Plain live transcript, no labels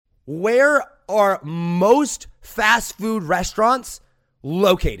where are most fast food restaurants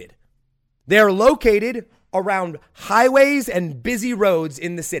located? They're located around highways and busy roads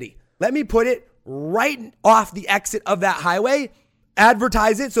in the city. Let me put it right off the exit of that highway,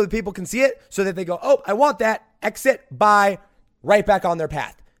 advertise it so that people can see it, so that they go, oh, I want that, exit, buy, right back on their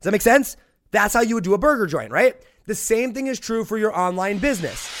path. Does that make sense? That's how you would do a burger joint, right? The same thing is true for your online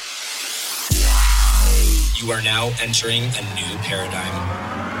business. You are now entering a new paradigm.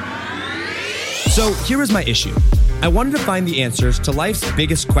 So here is my issue. I wanted to find the answers to life's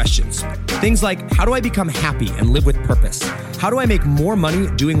biggest questions. Things like, how do I become happy and live with purpose? How do I make more money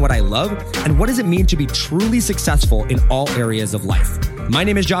doing what I love? And what does it mean to be truly successful in all areas of life? My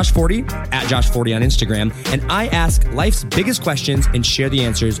name is Josh Forti, at Josh Forti on Instagram, and I ask life's biggest questions and share the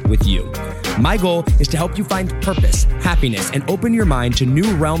answers with you. My goal is to help you find purpose, happiness, and open your mind to new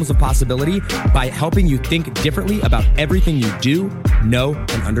realms of possibility by helping you think differently about everything you do, know,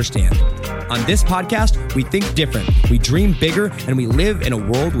 and understand. On this podcast, we think different, we dream bigger, and we live in a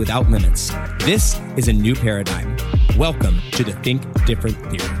world without limits. This is a new paradigm. Welcome to the Think Different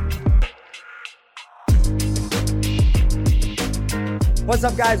Theory. What's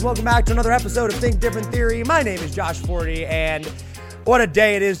up, guys? Welcome back to another episode of Think Different Theory. My name is Josh Forti, and what a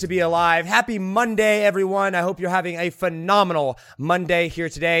day it is to be alive. Happy Monday, everyone. I hope you're having a phenomenal Monday here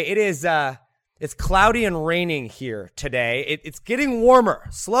today. It's cloudy and raining here today. It's getting warmer,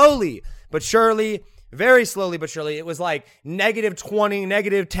 slowly but surely. Very slowly but surely. It was like negative 20,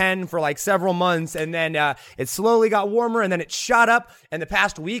 negative 10 for like several months. And then it slowly got warmer and then it shot up. And the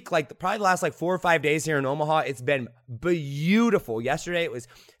past week, probably the last 4 or 5 days here in Omaha, it's been beautiful. Yesterday it was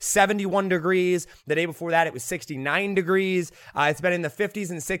 71 degrees. The day before that it was 69 degrees. It's been in the 50s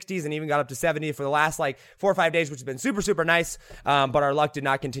and 60s and even got up to 70 for the last 4 or 5 days, which has been super, super nice. But our luck did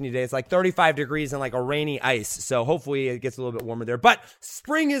not continue today. It's 35 degrees and a rainy ice. So hopefully it gets a little bit warmer there. But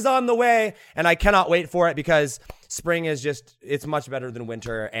spring is on the way and I cannot wait for it because spring is it's much better than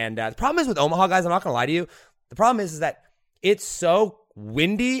winter. And the problem is with Omaha, guys, I'm not going to lie to you. The problem is that it's so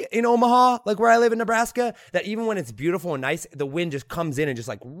windy in Omaha, where I live in Nebraska, that even when it's beautiful and nice, the wind just comes in and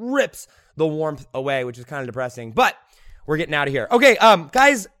just rips the warmth away, which is kind of depressing. But we're getting out of here. Okay,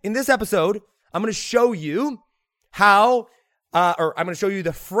 guys, in this episode, I'm going to show you I'm going to show you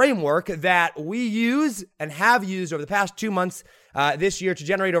the framework that we use and have used over the past 2 months this year to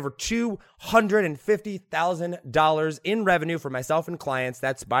generate over $250,000 in revenue for myself and clients.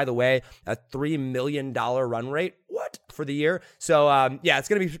 That's, by the way, a $3 million run rate. What? For the year. So, it's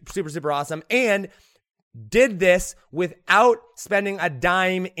going to be super, super awesome. And did this without spending a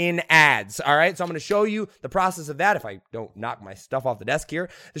dime in ads. All right. So I'm going to show you the process of that. If I don't knock my stuff off the desk here,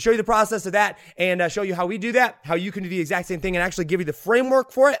 to show you the process of that and show you how we do that, how you can do the exact same thing and actually give you the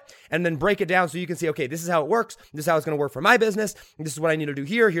framework for it and then break it down so you can see, okay, this is how it works. This is how it's going to work for my business. This is what I need to do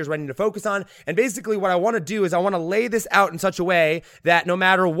here. Here's what I need to focus on. And basically what I want to do is I want to lay this out in such a way that no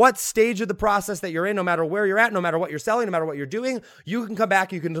matter what stage of the process that you're in, no matter where you're at, no matter what you're selling, no matter what you're doing, you can come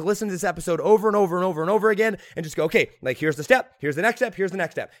back, you can listen to this episode over and over and over and over again and just go, okay, here's the step, here's the next step, here's the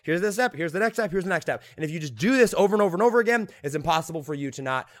next step, here's the step, here's the next step, here's the next step. And if you just do this over and over and over again, it's impossible for you to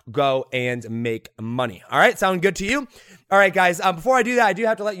not go and make money. All right, sound good to you? All right, guys, before I do that, I do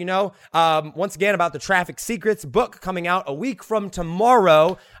have to let you know, once again, about the Traffic Secrets book coming out a week from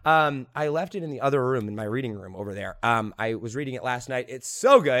tomorrow. I left it in the other room, in my reading room over there. I was reading it last night. It's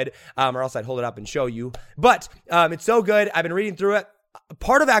so good, or else I'd hold it up and show you. But it's so good. I've been reading through it.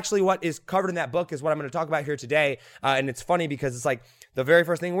 Part of actually what is covered in that book is what I'm going to talk about here today. And it's funny because it's the very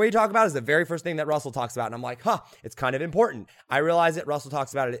first thing we talk about is the very first thing that Russell talks about. And I'm it's kind of important. I realize it. Russell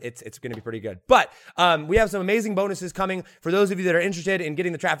talks about it. It's going to be pretty good. But we have some amazing bonuses coming for those of you that are interested in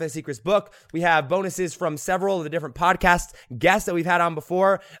getting the Traffic Secrets book. We have bonuses from several of the different podcast guests that we've had on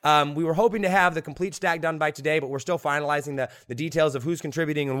before. We were hoping to have the complete stack done by today, but we're still finalizing the details of who's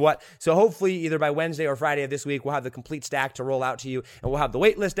contributing and what. So hopefully either by Wednesday or Friday of this week, we'll have the complete stack to roll out to you. And we'll have the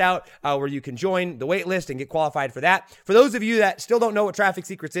wait list out where you can join the wait list and get qualified for that. For those of you that still don't know what Traffic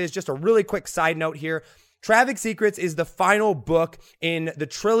Secrets is, just a really quick side note here. Traffic Secrets is the final book in the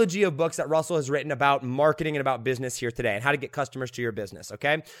trilogy of books that Russell has written about marketing and about business here today and how to get customers to your business,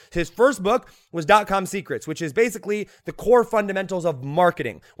 okay? His first book was .com Secrets, which is basically the core fundamentals of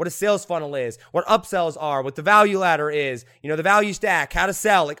marketing, what a sales funnel is, what upsells are, what the value ladder is, the value stack, how to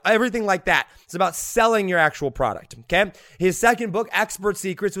sell, everything like that. It's about selling your actual product, okay? His second book, Expert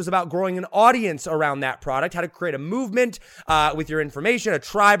Secrets, was about growing an audience around that product, how to create a movement with your information, a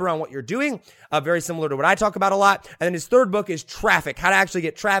tribe around what you're doing, very similar to what I talk about a lot. And then his third book is Traffic, how to actually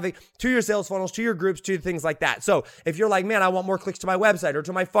get traffic to your sales funnels, to your groups, to things like that. So if you're like, man, I want more clicks to my website or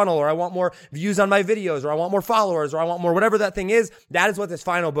to my funnel, or I want more views on my videos, or I want more followers, or I want more whatever that thing is, that is what this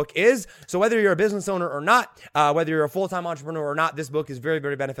final book is. So whether you're a business owner or not, whether you're a full-time entrepreneur or not, this book is very,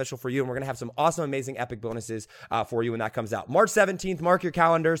 very beneficial for you. And we're going to have some awesome, amazing, epic bonuses for you when that comes out. March 17th, mark your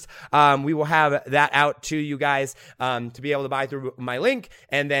calendars. We will have that out to you guys to be able to buy through my link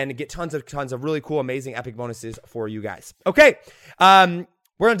and then get tons of really cool, amazing, epic bonuses for you guys. Okay.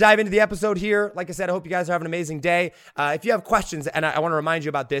 We're going to dive into the episode here. Like I said, I hope you guys are having an amazing day. If you have questions, and I want to remind you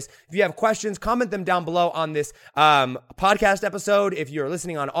about this, if you have questions, comment them down below on this podcast episode. If you're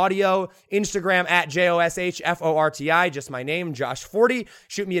listening on audio, Instagram at JOSHFORTI, just my name, Josh40.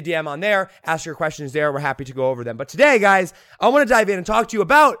 Shoot me a DM on there. Ask your questions there. We're happy to go over them. But today, guys, I want to dive in and talk to you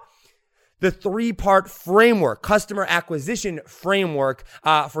about the 3-part framework, customer acquisition framework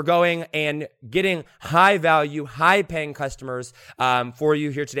for going and getting high value, high paying customers for you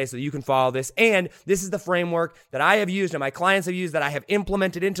here today so that you can follow this. And this is the framework that I have used and my clients have used, that I have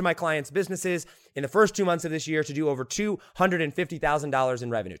implemented into my clients' businesses in the first 2 months of this year to do over $250,000 in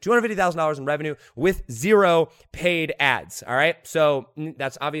revenue. $250,000 in revenue with 0 paid ads. All right. So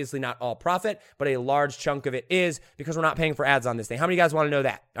that's obviously not all profit, but a large chunk of it is, because we're not paying for ads on this thing. How many of you guys want to know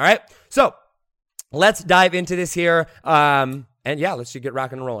that? All right. So let's dive into this here. And yeah, let's just get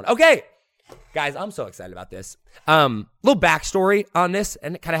rocking and rolling. Okay. Guys, I'm so excited about this. Little backstory on this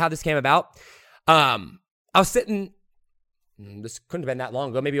and kind of how this came about. I was sitting, this couldn't have been that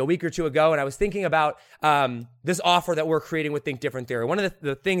long ago, maybe a week or two ago, and I was thinking about this offer that we're creating with Think Different Theory. One of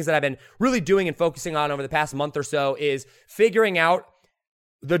the things that I've been really doing and focusing on over the past month or so is figuring out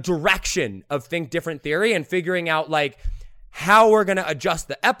the direction of Think Different Theory and figuring out like how we're going to adjust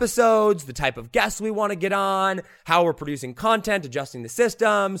the episodes, the type of guests we want to get on, how we're producing content, adjusting the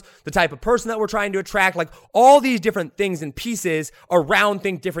systems, the type of person that we're trying to attract, like all these different things and pieces around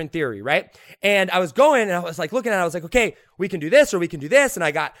Think Different Theory, right? And I was going and I was like looking at it, I was like, okay, we can do this or we can do this. And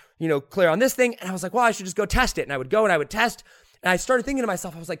I got, clear on this thing. And I was like, well, I should just go test it. And I would go and I would test. And I started thinking to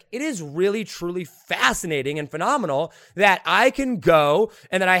myself, I was like, it is really, truly fascinating and phenomenal that I can go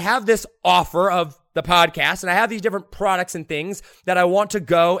and that I have this offer of the podcast and I have these different products and things that I want to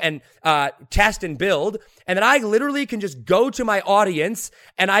go and test and build. And then I literally can just go to my audience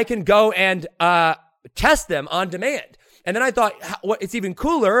and I can go and test them on demand. And then I thought, it's even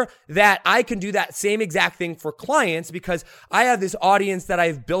cooler that I can do that same exact thing for clients, because I have this audience that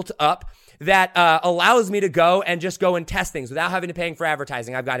I've built up that allows me to go and just go and test things without having to paying for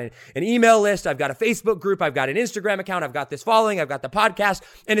advertising. I've got an email list. I've got a Facebook group. I've got an Instagram account. I've got this following. I've got the podcast.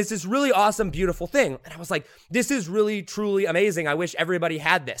 And it's this really awesome, beautiful thing. And I was like, this is really, truly amazing. I wish everybody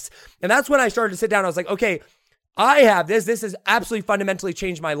had this. And that's when I started to sit down. I was like, okay, I have this. This has absolutely fundamentally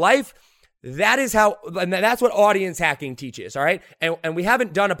changed my life. That is how, and that's what audience hacking teaches, all right? And we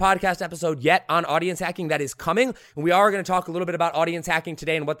haven't done a podcast episode yet on audience hacking. That is coming. And we are going to talk a little bit about audience hacking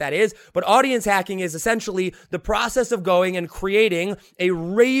today and what that is. But audience hacking is essentially the process of going and creating a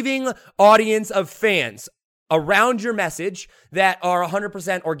raving audience of fans around your message that are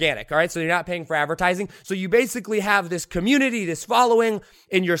 100% organic, all right? So you're not paying for advertising. So you basically have this community, this following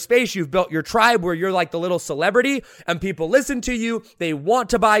in your space. You've built your tribe where you're like the little celebrity and people listen to you. They want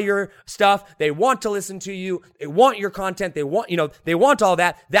to buy your stuff. They want to listen to you. They want your content. They want all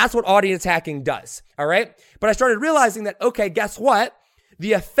that. That's what audience hacking does, all right? But I started realizing that, okay, guess what?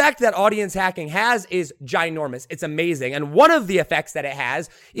 The effect that audience hacking has is ginormous. It's amazing. And one of the effects that it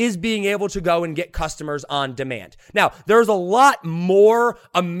has is being able to go and get customers on demand. Now, there's a lot more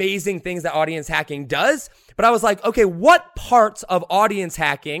amazing things that audience hacking does, but I was like, okay, what parts of audience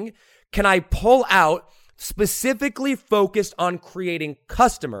hacking can I pull out specifically focused on creating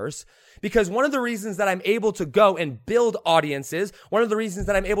customers? Because one of the reasons that I'm able to go and build audiences, one of the reasons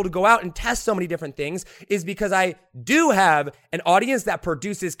that I'm able to go out and test so many different things is because I do have an audience that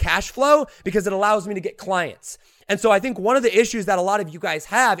produces cash flow, because it allows me to get clients. And so I think one of the issues that a lot of you guys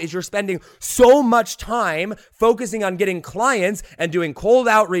have is you're spending so much time focusing on getting clients and doing cold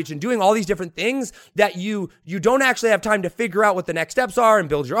outreach and doing all these different things that you don't actually have time to figure out what the next steps are and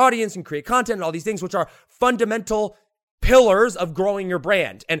build your audience and create content and all these things, which are fundamental pillars of growing your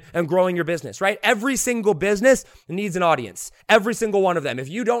brand and growing your business, right? Every single business needs an audience. Every single one of them. If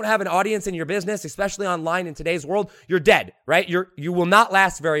you don't have an audience in your business, especially online in today's world, you're dead, right? You will not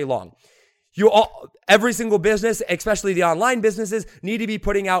last very long. Every single business, especially the online businesses, need to be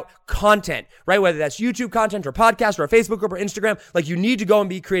putting out content, right? Whether that's YouTube content or podcast or a Facebook group or Instagram, like you need to go and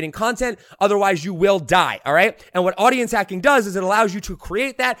be creating content. Otherwise you will die. All right. And what audience hacking does is it allows you to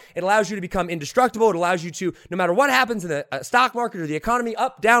create that. It allows you to become indestructible. It allows you to, no matter what happens in the stock market or the economy,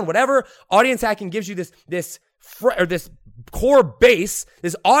 up, down, whatever, audience hacking gives you this core base,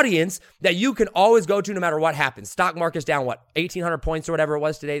 this audience that you can always go to no matter what happens. Stock market's down, 1,800 points or whatever it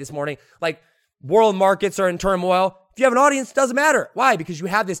was today, this morning. Like, world markets are in turmoil. If you have an audience, it doesn't matter. Why? Because you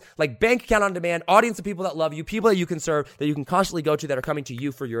have this like bank account on demand, audience of people that love you, people that you can serve, that you can constantly go to that are coming to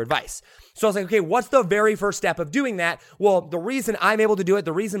you for your advice. So I was like, okay, what's the very first step of doing that? Well, the reason I'm able to do it,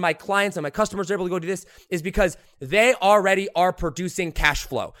 the reason my clients and my customers are able to go do this is because they already are producing cash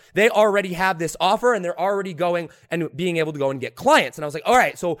flow. They already have this offer and they're already going and being able to go and get clients. And I was like, all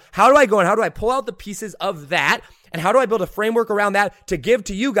right, so how do I go and how do I pull out the pieces of that? And how do I build a framework around that to give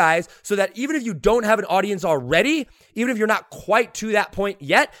to you guys so that even if you don't have an audience already, even if you're not quite to that point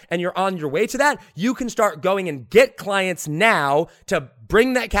yet and you're on your way to that, you can start going and get clients now to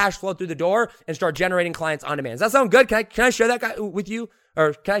bring that cash flow through the door and start generating clients on demand. Does that sound good? Can I share that with you?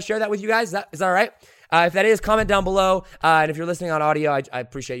 Or can I share that with you guys? Is that all right? If that is, comment down below. And if you're listening on audio, I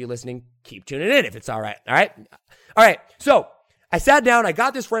appreciate you listening. Keep tuning in if it's all right. All right. All right. So I sat down, I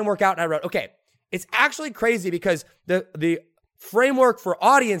got this framework out and I wrote, okay, it's actually crazy because the framework for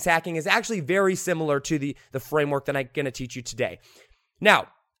audience hacking is actually very similar to the framework that I'm going to teach you today. Now,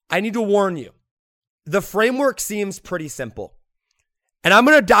 I need to warn you, the framework seems pretty simple. And I'm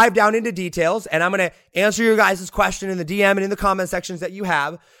going to dive down into details and I'm going to answer your guys' question in the DM and in the comment sections that you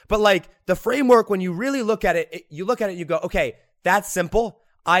have. But like the framework, when you really look at it, you look at it and you go, okay, that's simple.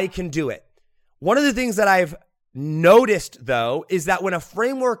 I can do it. One of the things that I've noticed though is that when a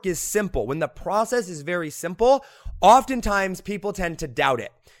framework is simple, when the process is very simple, oftentimes people tend to doubt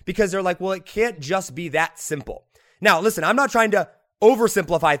it because they're like, well, it can't just be that simple. Now, listen, I'm not trying to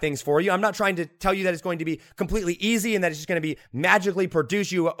oversimplify things for you. I'm not trying to tell you that it's going to be completely easy and that it's just going to be magically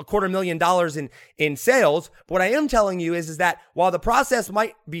produce you $250,000 in sales. But what I am telling you is that while the process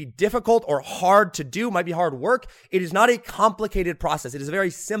might be difficult or hard to do, might be hard work, it is not a complicated process. It is a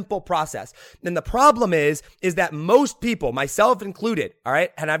very simple process. And the problem is that most people, myself included, all right,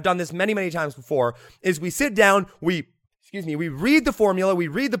 and I've done this many, many times before, is we sit down, we read the formula, we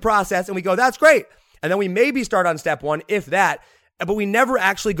read the process, and we go, that's great. And then we maybe start on step one, if that, but we never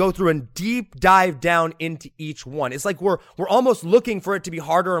actually go through and deep dive down into each one. It's like we're almost looking for it to be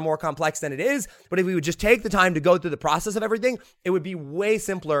harder and more complex than it is. But if we would just take the time to go through the process of everything, it would be way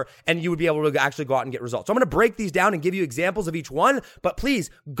simpler and you would be able to actually go out and get results. So I'm going to break these down and give you examples of each one, but please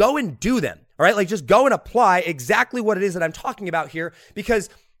go and do them. All right. Like just go and apply exactly what it is that I'm talking about here, because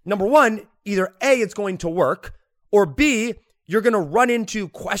number one, either A, it's going to work, or B, you're going to run into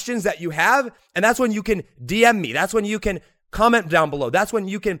questions that you have. And that's when you can DM me. That's when you can comment down below. That's when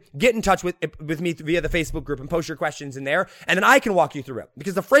you can get in touch with me via the Facebook group and post your questions in there. And then I can walk you through it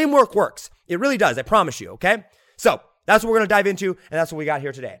because the framework works. It really does. I promise you. Okay. So that's what we're going to dive into. And that's what we got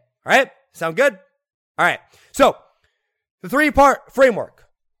here today. All right. Sound good? All right. So the 3-part framework,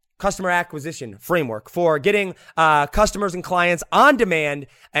 customer acquisition framework for getting customers and clients on demand,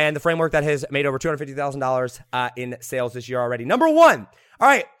 and the framework that has made over $250,000 in sales this year already. Number one. All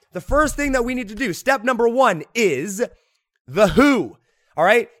right. The first thing that we need to do, step number one, is the who. All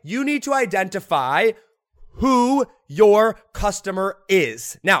right. You need to identify who your customer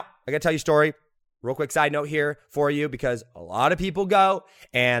is. Now, I got to tell you a story. Real quick side note here for you, because a lot of people go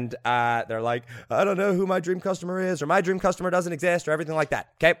and they're like, I don't know who my dream customer is, or my dream customer doesn't exist, or everything like that.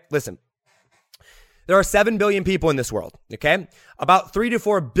 Okay. Listen, there are 7 billion people in this world. Okay. About 3 to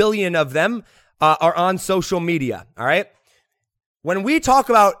 4 billion of them are on social media. All right. When we talk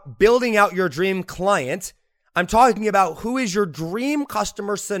about building out your dream client, I'm talking about who is your dream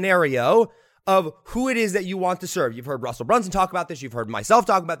customer scenario of who it is that you want to serve. You've heard Russell Brunson talk about this. You've heard myself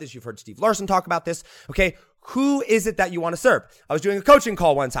talk about this. You've heard Steve Larson talk about this. Okay. Who is it that you want to serve? I was doing a coaching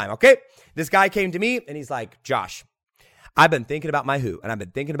call one time. Okay. This guy came to me and he's like, Josh, I've been thinking about my who, and I've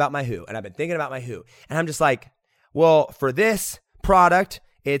been thinking about my who, and I've been thinking about my who. And I'm just like, well, for this product,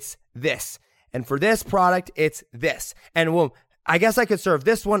 it's this. And for this product, it's this. And well, I guess I could serve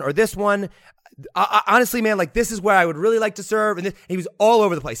this one or this one. Honestly, man, like this is where I would really like to serve. And he was all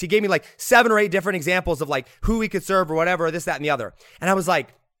over the place. He gave me like 7 or 8 different examples of like who we could serve or whatever, or this, that, and the other. And I was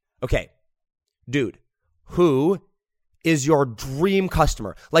like, okay, dude, who is your dream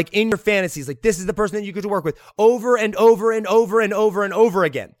customer? Like in your fantasies, like this is the person that you could work with over and over and over and over and over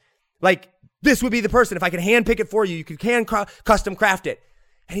again. Like this would be the person. If I could handpick it for you, you could custom craft it.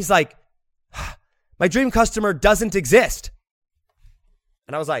 And he's like, my dream customer doesn't exist.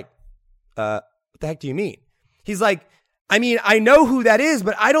 And I was like, what the heck do you mean? He's like, I mean, I know who that is,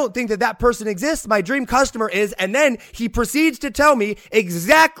 but I don't think that that person exists. My dream customer is. And then he proceeds to tell me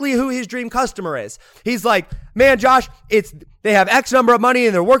exactly who his dream customer is. He's like, man, Josh, they have X number of money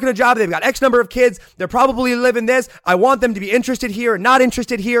and they're working a job. They've got X number of kids. They're probably living this. I want them to be interested here and not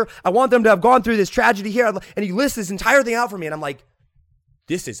interested here. I want them to have gone through this tragedy here. And he lists this entire thing out for me. And I'm like,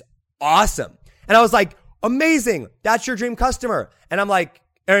 this is awesome. And I was like, amazing. That's your dream customer. And I'm like,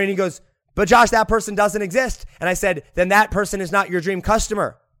 and he goes, but Josh, that person doesn't exist. And I said, then that person is not your dream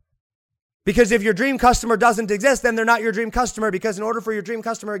customer. Because if your dream customer doesn't exist, then they're not your dream customer. Because in order for your dream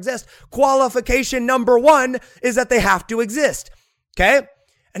customer to exist, qualification number 1 is that they have to exist. Okay?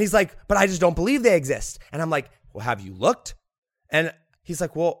 And he's like, but I just don't believe they exist. And I'm like, well, have you looked? And he's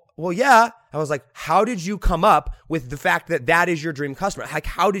like, well, yeah. I was like, how did you come up with the fact that that is your dream customer? Like,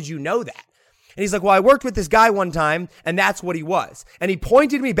 how did you know that? And he's like, well, I worked with this guy one time and that's what he was. And he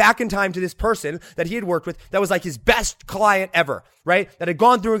pointed me back in time to this person that he had worked with that was like his best client ever, right? That had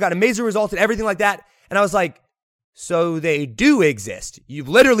gone through and got amazing results and everything like that. And I was like, so they do exist. You've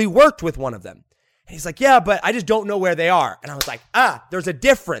literally worked with one of them. And he's like, yeah, but I just don't know where they are. And I was like, there's a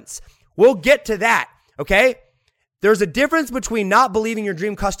difference. We'll get to that, okay? There's a difference between not believing your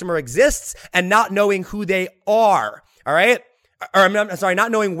dream customer exists and not knowing who they are, all right? Or I'm sorry,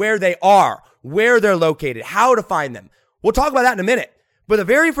 not knowing where they are, where they're located, how to find them. We'll talk about that in a minute. But the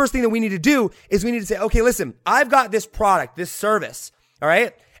very first thing that we need to do is we need to say, okay, listen, I've got this product, this service, all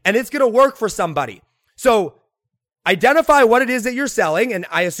right? And it's going to work for somebody. So identify what it is that you're selling. And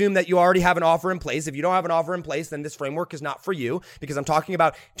I assume that you already have an offer in place. If you don't have an offer in place, then this framework is not for you because I'm talking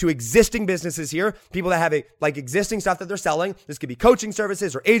about to existing businesses here, people that have existing stuff that they're selling. This could be coaching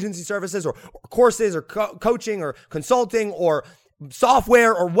services or agency services or courses or coaching or consulting or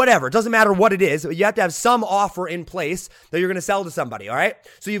software or whatever. It doesn't matter what it is. You have to have some offer in place that you're going to sell to somebody. All right.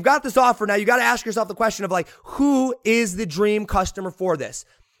 So you've got this offer. Now you got to ask yourself the question of who is the dream customer for this?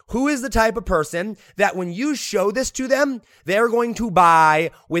 Who is the type of person that when you show this to them, they're going to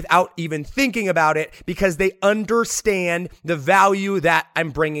buy without even thinking about it because they understand the value that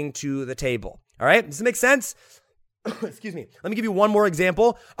I'm bringing to the table. All right. Does this make sense? Excuse me. Let me give you one more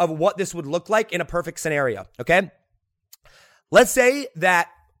example of what this would look like in a perfect scenario. Okay. Let's say that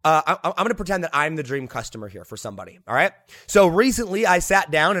I'm going to pretend that I'm the dream customer here for somebody. All right. So recently I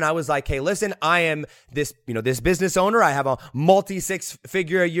sat down and I was like, hey, listen, I am this business owner. I have a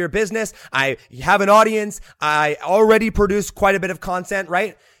multi-6-figure a year business. I have an audience. I already produce quite a bit of content.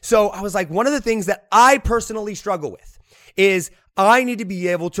 Right. So I was like, one of the things that I personally struggle with is I need to be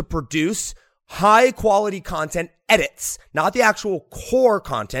able to produce high quality content edits, not the actual core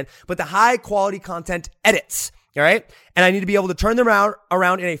content, but the high quality content edits. All right. And I need to be able to turn them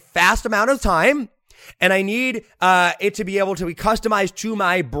around in a fast amount of time. And I need it to be able to be customized to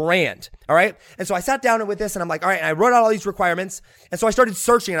my brand. All right. And so I sat down with this and I'm like, all right. And I wrote out all these requirements. And so I started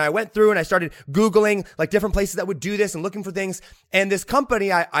searching and I went through and I started Googling different places that would do this and looking for things. And this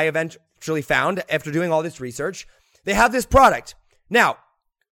company I eventually found after doing all this research, they have this product. Now,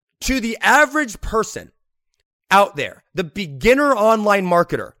 to the average person out there, the beginner online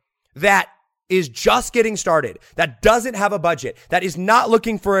marketer that is just getting started, that doesn't have a budget, that is not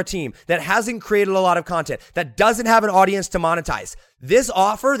looking for a team, that hasn't created a lot of content, that doesn't have an audience to monetize. This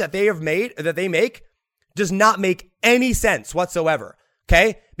offer that they make does not make any sense whatsoever.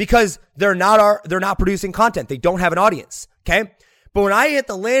 Okay? Because they're not producing content. They don't have an audience. Okay? But when I hit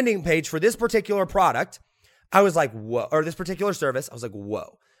the landing page for this particular product, I was like, whoa, or this particular service, I was like,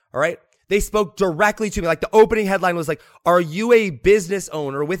 whoa. All right? They spoke directly to me. The opening headline was like, are you a business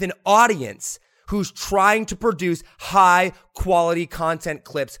owner with an audience who's trying to produce high quality content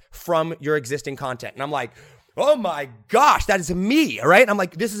clips from your existing content? And I'm like, oh my gosh, that is me. All right. And I'm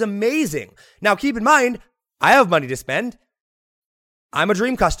like, this is amazing. Now keep in mind, I have money to spend. I'm a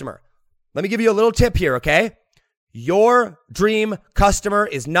dream customer. Let me give you a little tip here. Okay. Your dream customer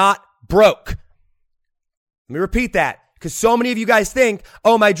is not broke. Let me repeat that. Because so many of you guys think,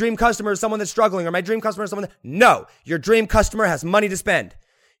 oh, my dream customer is someone that's struggling, or my dream customer is someone that... No, your dream customer has money to spend.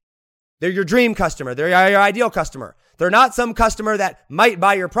 They're your dream customer. They're your ideal customer. They're not some customer that might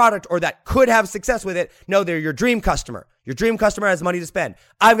buy your product or that could have success with it. No, they're your dream customer. Your dream customer has money to spend.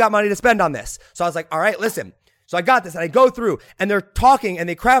 I've got money to spend on this. So I was like, all right, listen. So I got this and I go through and they're talking and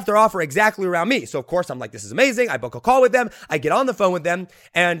they craft their offer exactly around me. So of course I'm like, this is amazing. I book a call with them. I get on the phone with them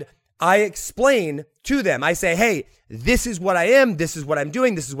and I explain to them. I say, hey, this is what I am. This is what I'm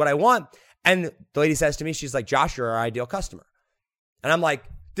doing. This is what I want. And the lady says to me, she's like, Josh, you're our ideal customer. And I'm like,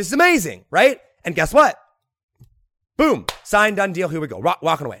 this is amazing, right? And guess what? Boom, signed, done deal. Here we go.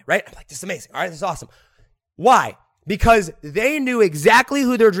 Walking away, right? I'm like, this is amazing. All right, this is awesome. Why? because they knew exactly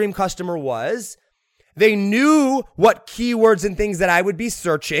who their dream customer was. They knew what keywords and things that I would be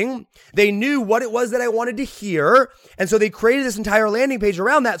searching. They knew what it was that I wanted to hear. And so they created this entire landing page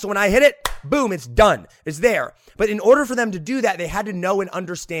around that. So when I hit it, boom, it's done. It's there. But in order for them to do that, they had to know and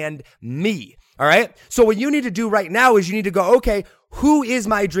understand me. All right. So what you need to do right now is you need to go, okay, who is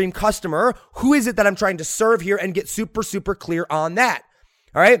my dream customer? Who is it that I'm trying to serve here, and get super, super clear on that.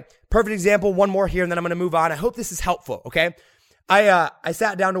 All right. Perfect example. One more here, and then I'm going to move on. I hope this is helpful. Okay. I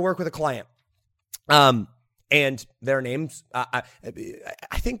sat down to work with a client. And their names, I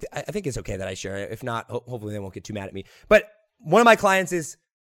think it's okay that I share it. If not, hopefully they won't get too mad at me. But one of my clients is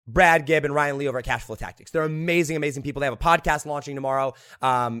Brad Gibb and Ryan Lee over at Cashflow Tactics. They're amazing, amazing people. They have a podcast launching tomorrow.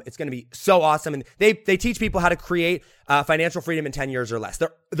 It's going to be so awesome. And they teach people how to create financial freedom in 10 years or less.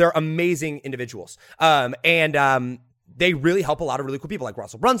 They're amazing individuals. They really help a lot of really cool people, like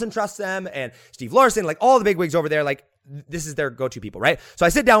Russell Brunson trusts them, and Steve Larson, like all the big wigs over there. Like, this is their go-to people, right? So I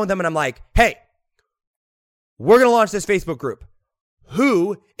sit down with them and I'm like, hey, we're going to launch this Facebook group.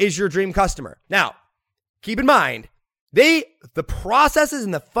 Who is your dream customer? Now, keep in mind, the processes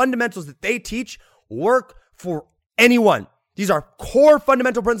and the fundamentals that they teach work for anyone. These are core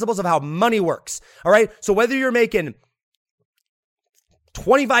fundamental principles of how money works. All right. So whether you're making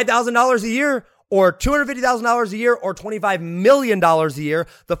 $25,000 a year or $250,000 a year or $25 million a year,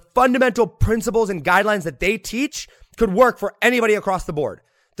 the fundamental principles and guidelines that they teach could work for anybody across the board.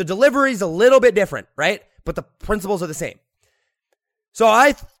 The delivery is a little bit different, right? But the principles are the same.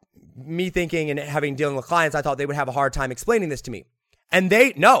 So me thinking and dealing with clients, I thought they would have a hard time explaining this to me. And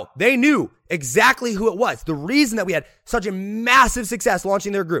they knew exactly who it was. The reason that we had such a massive success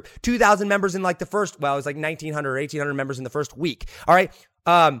launching their group, 2,000 members in like the first, it was like 1,900 or 1,800 members in the first week. All right.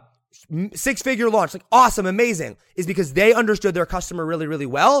 6-figure launch, like awesome, amazing, is because they understood their customer really, really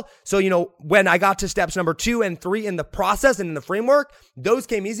well. So, when I got to steps number 2 and 3 in the process and in the framework, those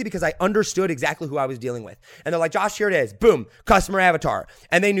came easy because I understood exactly who I was dealing with. And they're like, Josh, here it is. Boom, customer avatar.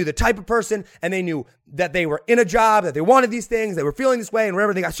 And they knew the type of person, and they knew that they were in a job, that they wanted these things, they were feeling this way, and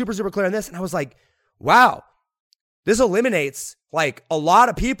whatever. They got super, super clear on this. And I was like, wow, this eliminates like a lot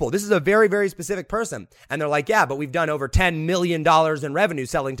of people. This is a very, very specific person. And they're like, yeah, but we've done over $10 million in revenue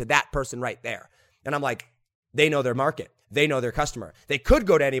selling to that person right there. And I'm like, they know their market. They know their customer. They could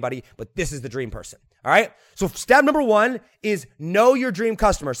go to anybody, but this is the dream person. All right. So step number 1 is know your dream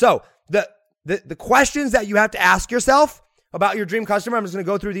customer. So the questions that you have to ask yourself about your dream customer, I'm just going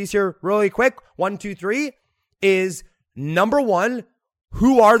to go through these here really quick. 1, 2, 3 is number 1,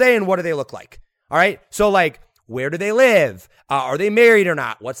 who are they and what do they look like? All right. So like, where do they live? Are they married or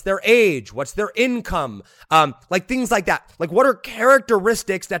not? What's their age? What's their income? Like things like that. Like, what are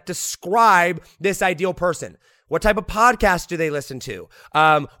characteristics that describe this ideal person? What type of podcasts do they listen to?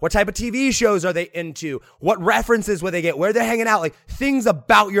 What type of TV shows are they into? What references will they get? Where they're hanging out? Like things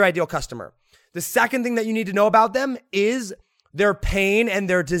about your ideal customer. The second thing that you need to know about them is their pain and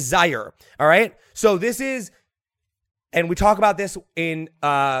their desire. All right. So this is, and we talk about this in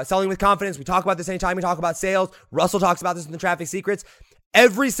Selling with Confidence. We talk about this anytime we talk about sales. Russell talks about this in the Traffic Secrets.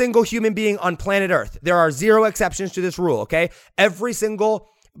 Every single human being on planet Earth, there are 0 exceptions to this rule, okay? Every single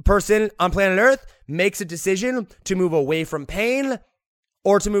person on planet Earth makes a decision to move away from pain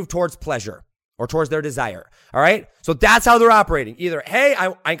or to move towards pleasure or towards their desire, all right? So that's how they're operating. Either, hey,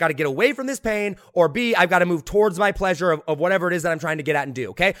 I got to get away from this pain, or B, I've got to move towards my pleasure of whatever it is that I'm trying to get at and do,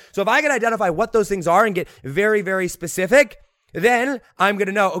 okay? So if I can identify what those things are and get very, very specific, then I'm going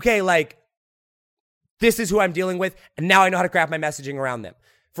to know, okay, like, this is who I'm dealing with, and now I know how to craft my messaging around them.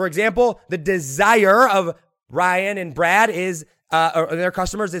 For example, the desire of Ryan and Brad is, or their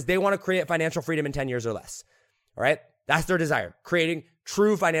customers is they want to create financial freedom in 10 years or less, all right? That's their desire, creating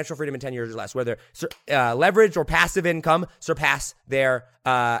true financial freedom in 10 years or less, where their leverage or passive income surpass their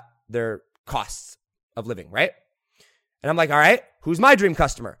costs of living, right? And I'm like, all right, who's my dream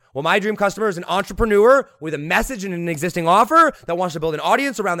customer? Well, my dream customer is an entrepreneur with a message and an existing offer that wants to build an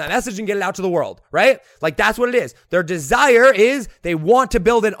audience around that message and get it out to the world, right? Like that's what it is. Their desire is they want to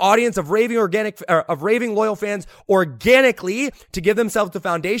build an audience of raving loyal fans organically to give themselves the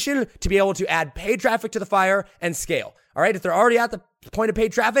foundation to be able to add paid traffic to the fire and scale. All right. If they're already at the point of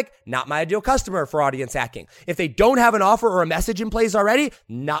paid traffic, not my ideal customer for audience hacking. If they don't have an offer or a message in place already,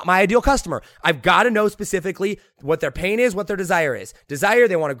 not my ideal customer. I've got to know specifically what their pain is, what their desire is. Desire,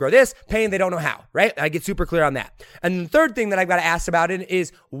 they want to grow this. Pain, they don't know how, right? I get super clear on that. And the third thing that I've got to ask about it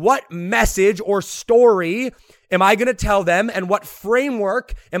is what message or story am I going to tell them, and what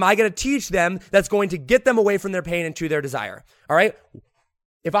framework am I going to teach them that's going to get them away from their pain and to their desire? All right.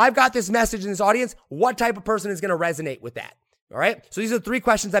 If I've got this message in this audience, what type of person is going to resonate with that? All right. So these are the 3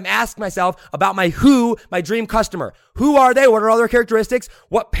 questions I'm asking myself about my who, my dream customer. Who are they? What are all their characteristics?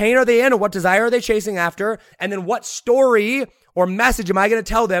 What pain are they in? And what desire are they chasing after? And then what story or message am I going to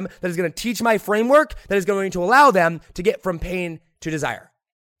tell them that is going to teach my framework that is going to allow them to get from pain to desire?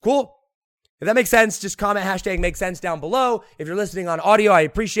 Cool. If that makes sense, just comment #makes sense down below. If you're listening on audio, I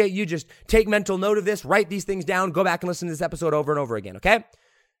appreciate you. Just take mental note of this, write these things down, go back and listen to this episode over and over again. Okay.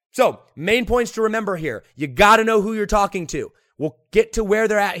 So main points to remember here. You got to know who you're talking to. We'll get to where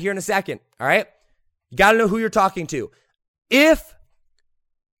they're at here in a second, all right? You got to know who you're talking to. If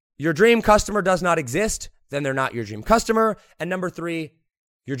your dream customer does not exist, then they're not your dream customer. And number 3,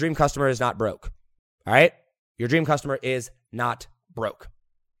 your dream customer is not broke, all right? Your dream customer is not broke.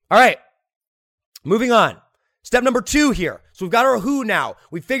 All right, moving on. Step number 2 here. So we've got our who now.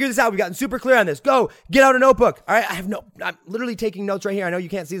 We've figured this out. We've gotten super clear on this. Go, get out a notebook. All right, I'm literally taking notes right here. I know you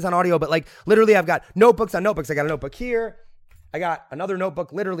can't see this on audio, but like literally I've got notebooks on notebooks. I got a notebook here. I got another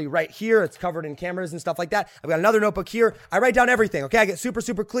notebook literally right here. It's covered in cameras and stuff like that. I've got another notebook here. I write down everything, okay? I get super,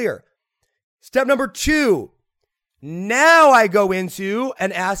 super clear. Step number 2. Now I go into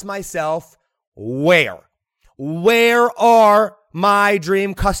and ask myself, where? Where are my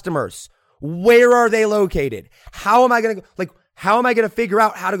dream customers? Where are they located? How am I going to figure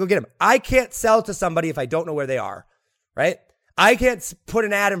out how to go get them? I can't sell to somebody if I don't know where they are, right? I can't put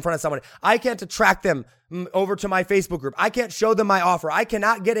an ad in front of someone. I can't attract them over to my Facebook group. I can't show them my offer. I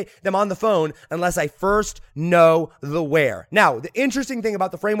cannot get them on the phone unless I first know the where. Now, the interesting thing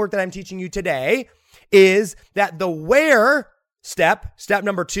about the framework that I'm teaching you today is that the where step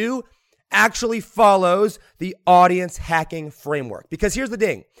number 2, actually follows the audience hacking framework. Because here's the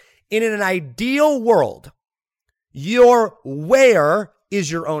thing. In an ideal world, your where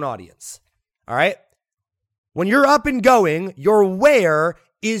is your own audience. All right? When you're up and going, your where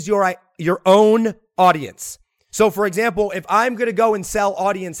is your own audience. So for example, if I'm going to go and sell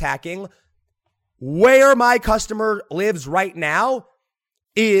audience hacking, where my customer lives right now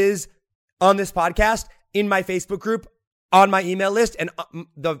is on this podcast, in my Facebook group, on my email list, and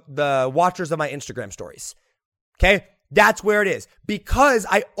the watchers of my Instagram stories. Okay? That's where it is, because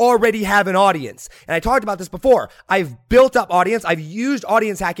I already have an audience. And I talked about this before. I've built up audience. I've used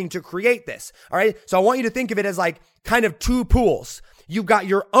audience hacking to create this. All right. So I want you to think of it as like kind of 2 pools. You've got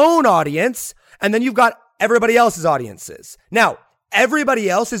your own audience, and then you've got everybody else's audiences. Now, everybody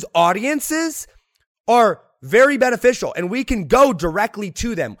else's audiences are very beneficial, and we can go directly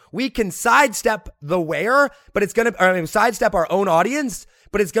to them. We can sidestep the where, but sidestep our own audience,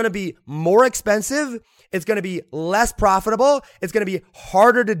 but it's going to be more expensive. It's going to be less profitable. It's going to be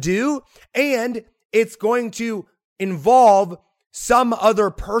harder to do. And it's going to involve some other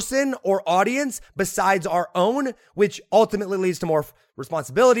person or audience besides our own, which ultimately leads to more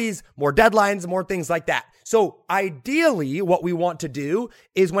responsibilities, more deadlines, more things like that. So ideally, what we want to do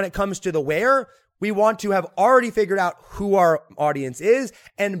is when it comes to the where, we want to have already figured out who our audience is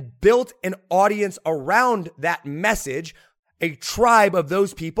and built an audience around that message, a tribe of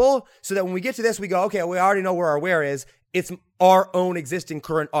those people, so that when we get to this, we go, okay, we already know where our where is. It's our own existing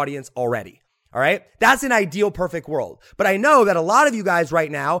current audience already. All right. That's an ideal perfect world. But I know that a lot of you guys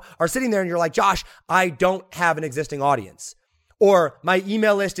right now are sitting there and you're like, Josh, I don't have an existing audience, or my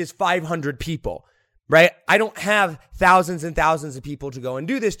email list is 500 people, right? I don't have thousands and thousands of people to go and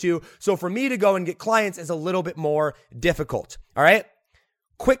do this to. So for me to go and get clients is a little bit more difficult. All right.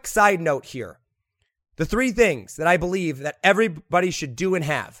 Quick side note here. The 3 things that I believe that everybody should do and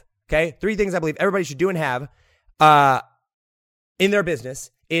have, okay? 3 things I believe everybody should do and have in their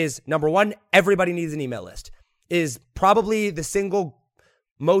business is, number 1, everybody needs an email list. Is probably the single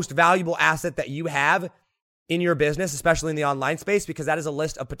most valuable asset that you have in your business, especially in the online space, because that is a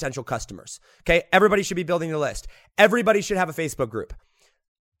list of potential customers, okay? Everybody should be building a list. Everybody should have a Facebook group.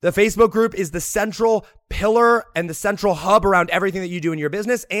 The Facebook group is the central pillar and the central hub around everything that you do in your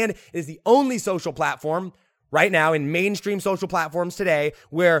business, and is the only social platform right now in mainstream social platforms today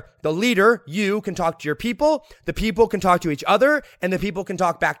where the leader, you, can talk to your people, the people can talk to each other, and the people can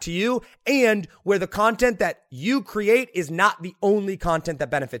talk back to you, and where the content that you create is not the only content that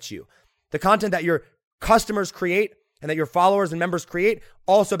benefits you. The content that your customers create and that your followers and members create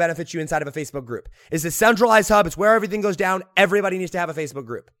also benefits you inside of a Facebook group. It's a centralized hub. It's where everything goes down. Everybody needs to have a Facebook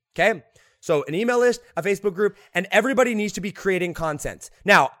group. Okay? So an email list, a Facebook group, and everybody needs to be creating content.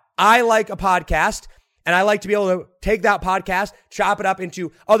 Now, I like a podcast, and I like to be able to take that podcast, chop it up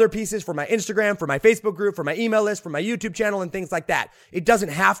into other pieces for my Instagram, for my Facebook group, for my email list, for my YouTube channel, and things like that. It doesn't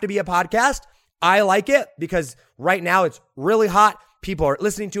have to be a podcast. I like it because right now it's really hot. People are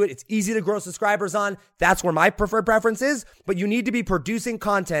listening to it. It's easy to grow subscribers on. That's where my preferred preference is. But you need to be producing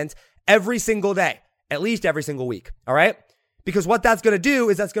content every single day, at least every single week. All right? Because what that's going to do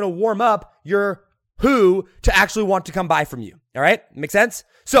is that's going to warm up your who to actually want to come buy from you. All right? Make sense?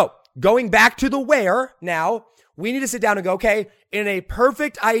 So going back to the where now, we need to sit down and go, okay, in a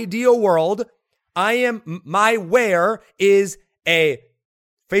perfect ideal world, my where is a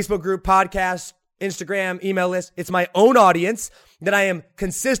Facebook group, podcast, Instagram, email list. It's my own audience that I am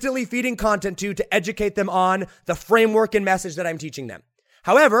consistently feeding content to educate them on the framework and message that I'm teaching them.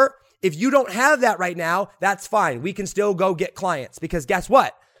 However, if you don't have that right now, that's fine. We can still go get clients because guess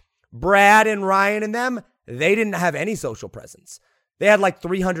what? Brad and Ryan and them, they didn't have any social presence. They had like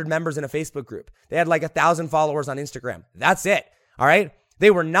 300 members in a Facebook group. They had like 1,000 followers on Instagram. That's it. All right.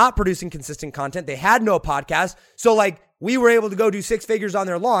 They were not producing consistent content. They had no podcast. So like we were able to go do 6 figures on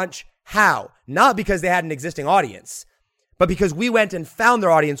their launch. How? Not because they had an existing audience, but because we went and found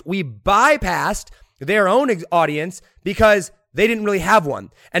their audience. We bypassed their own audience because they didn't really have one.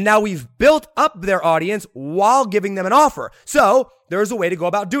 And now we've built up their audience while giving them an offer. So there's a way to go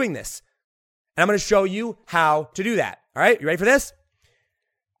about doing this. And I'm going to show you how to do that. All right. You ready for this?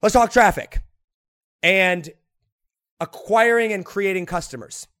 Let's talk traffic and acquiring and creating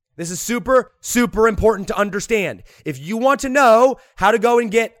customers. This is super, super important to understand. If you want to know how to go and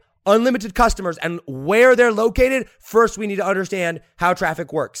get unlimited customers and where they're located, first we need to understand how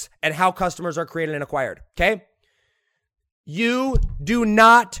traffic works and how customers are created and acquired. Okay? You do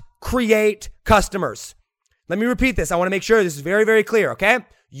not create customers. Let me repeat this. I want to make sure this is very, very clear. Okay?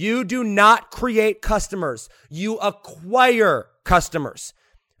 You do not create customers. You acquire customers.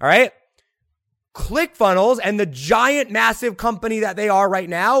 All right? ClickFunnels and the giant, massive company that they are right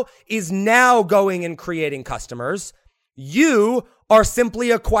now is now going and creating customers. You are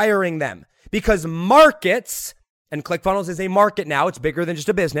simply acquiring them because markets, and ClickFunnels is a market now. It's bigger than just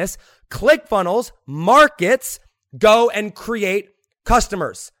a business. ClickFunnels, markets go and create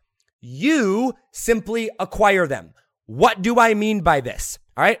customers. You simply acquire them. What do I mean by this?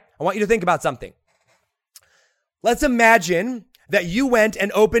 All right. I want you to think about something. Let's imagine that you went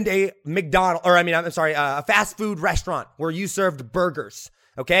and opened a a fast food restaurant where you served burgers.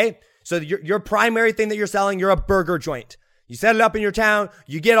 Okay. So your primary thing that you're selling, you're a burger joint. You set it up in your town,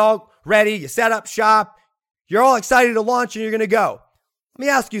 you get all ready, you set up shop, you're all excited to launch and you're going to go. Let me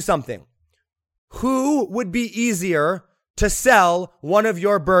ask you something. Who would be easier to sell one of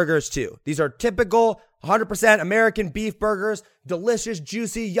your burgers to? These are typical 100% American beef burgers, delicious,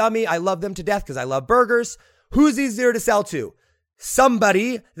 juicy, yummy. I love them to death because I love burgers. Who's easier to sell to?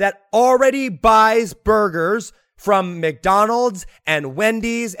 Somebody that already buys burgers from McDonald's and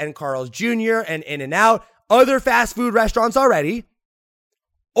Wendy's and Carl's Jr. and In-N-Out, other fast food restaurants already,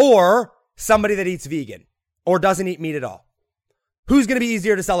 or somebody that eats vegan or doesn't eat meat at all. Who's going to be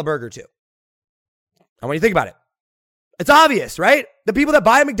easier to sell a burger to? I want you to think about it. It's obvious, right? The people that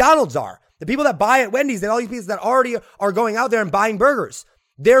buy at McDonald's are. The people that buy at Wendy's and all these people that already are going out there and buying burgers.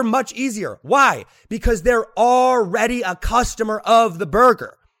 They're much easier. Why? Because they're already a customer of the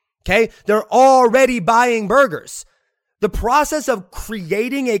burger. Okay? They're already buying burgers. The process of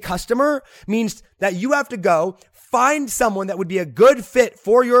creating a customer means that you have to go find someone that would be a good fit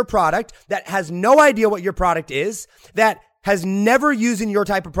for your product, that has no idea what your product is, that has never used your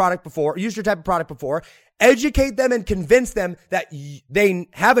type of product before, educate them and convince them that they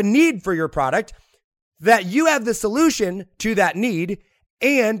have a need for your product, that you have the solution to that need,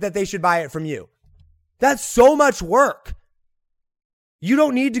 and that they should buy it from you. That's so much work. You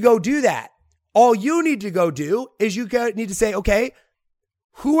don't need to go do that. All you need to go do is you need to say, okay,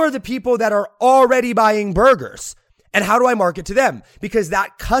 who are the people that are already buying burgers? And how do I market to them? Because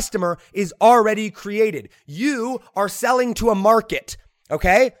that customer is already created. You are selling to a market,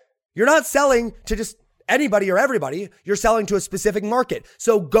 okay? You're not selling to just anybody or everybody. You're selling to a specific market.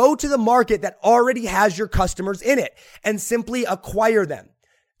 So go to the market that already has your customers in it and simply acquire them.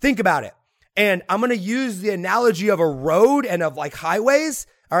 Think about it. And I'm going to use the analogy of a road and of like highways,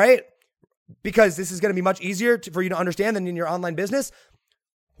 all right? Because this is going to be much easier for you to understand than in your online business.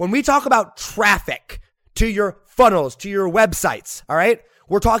 When we talk about traffic to your funnels, to your websites, all right?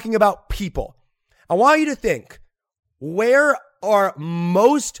 We're talking about people. I want you to think, where are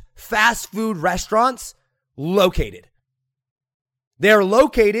most fast food restaurants located? They're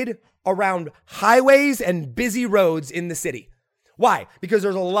located around highways and busy roads in the city. Why? Because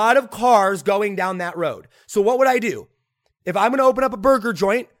there's a lot of cars going down that road. So what would I do? If I'm going to open up a burger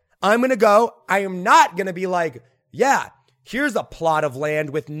joint, I am not going to be like, yeah, here's a plot of land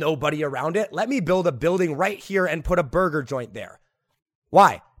with nobody around it. Let me build a building right here and put a burger joint there.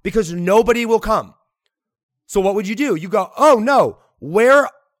 Why? Because nobody will come. So what would you do? You go, oh no, where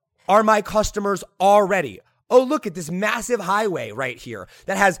are my customers already? Oh, look at this massive highway right here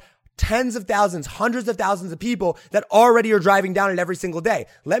that has tens of thousands, hundreds of thousands of people that already are driving down it every single day.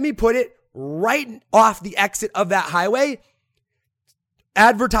 Let me put it right off the exit of that highway,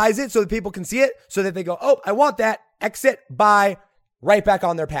 advertise it so that people can see it, so that they go, oh, I want that, exit, buy, right back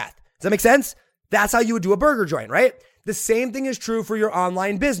on their path. Does that make sense? That's how you would do a burger joint, right? The same thing is true for your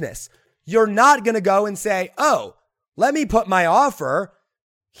online business. You're not going to go and say, oh, let me put my offer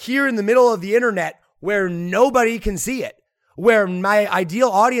here in the middle of the internet where nobody can see it, where my ideal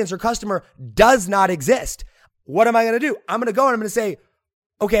audience or customer does not exist. What am I going to do? I'm going to go and I'm going to say,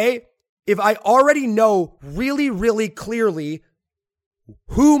 okay, if I already know really, really clearly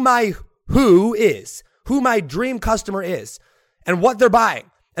who my dream customer is and what they're buying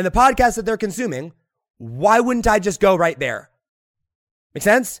and the podcast that they're consuming, why wouldn't I just go right there? Make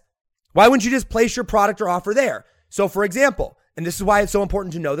sense? Why wouldn't you just place your product or offer there? So for example, and this is why it's so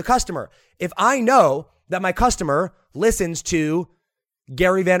important to know the customer. If I know that my customer listens to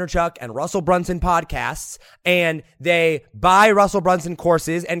Gary Vaynerchuk and Russell Brunson podcasts, and they buy Russell Brunson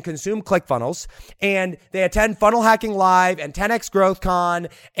courses and consume ClickFunnels, and they attend Funnel Hacking Live and 10X Growth Con,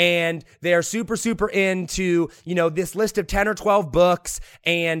 and they're super, super into, this list of 10 or 12 books,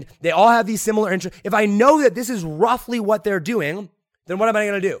 and they all have these similar interests. If I know that this is roughly what they're doing, then what am I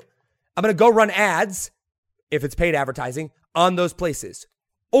going to do? I'm going to go run ads, if it's paid advertising, on those places.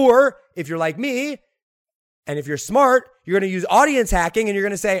 Or if you're like me, and if you're smart, you're going to use audience hacking and you're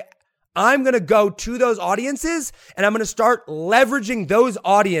going to say, I'm going to go to those audiences and I'm going to start leveraging those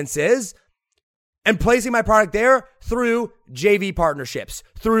audiences and placing my product there through JV partnerships,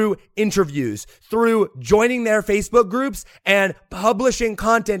 through interviews, through joining their Facebook groups and publishing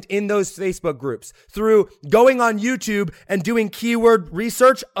content in those Facebook groups, through going on YouTube and doing keyword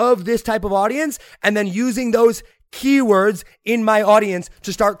research of this type of audience and then using those keywords in my audience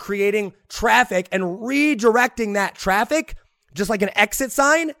to start creating traffic and redirecting that traffic, just like an exit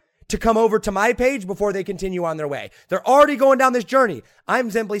sign, to come over to my page before they continue on their way. They're already going down this journey.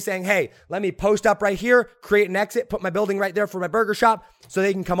 I'm simply saying, hey, let me post up right here, create an exit, put my building right there for my burger shop so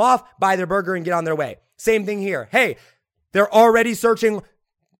they can come off, buy their burger and get on their way. Same thing here. Hey, they're already searching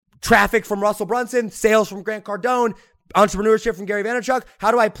traffic from Russell Brunson, sales from Grant Cardone, entrepreneurship from Gary Vaynerchuk.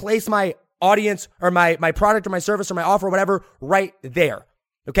 How do I place my audience or my product or my service or my offer or whatever right there?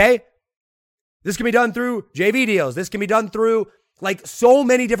 Okay? This can be done through JV deals. This can be done through so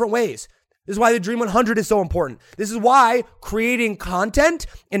many different ways. This is why the Dream 100 is so important. This is why creating content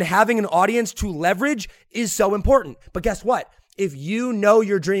and having an audience to leverage is so important. But guess what? If you know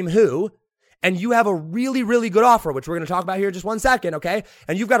your dream who, and you have a really, really good offer, which we're going to talk about here in just 1 second, okay?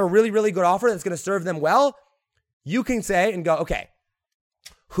 And you've got a really, really good offer that's going to serve them well, you can say and go, okay,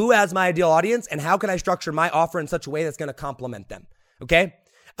 who has my ideal audience and how can I structure my offer in such a way that's going to complement them? Okay.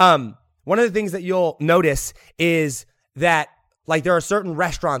 One of the things that you'll notice is that there are certain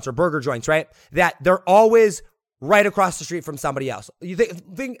restaurants or burger joints, right? That they're always right across the street from somebody else. You think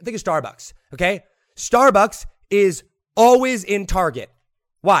of Starbucks. Okay. Starbucks is always in Target.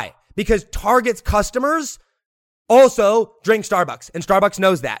 Why? Because Target's customers also drink Starbucks and Starbucks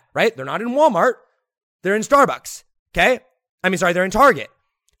knows that, right? They're not in Walmart. They're in Starbucks. Okay. They're in Target.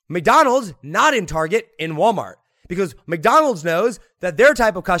 McDonald's, not in Target, in Walmart, because McDonald's knows that their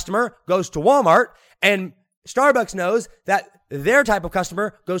type of customer goes to Walmart and Starbucks knows that their type of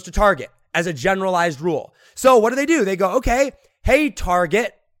customer goes to Target as a generalized rule. So what do? They go, okay, hey,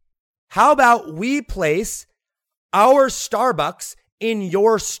 Target, how about we place our Starbucks in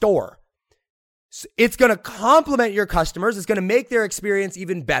your store? It's going to complement your customers. It's going to make their experience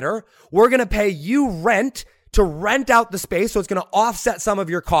even better. We're going to pay you rent to rent out the space, so it's going to offset some of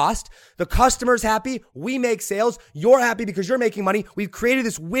your cost. The customer's happy. We make sales. You're happy because you're making money. We've created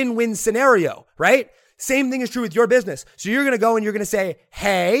this win-win scenario, right? Same thing is true with your business. So you're going to go and you're going to say,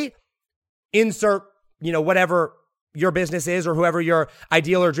 hey, insert, whatever your business is or whoever your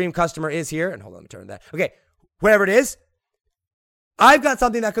ideal or dream customer is here. And hold on, let me turn that. Okay, whatever it is, I've got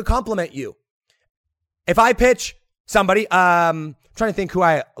something that could complement you. If I pitch somebody, I'm trying to think who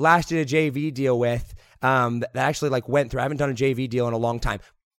I last did a JV deal with. That actually went through. I haven't done a JV deal in a long time.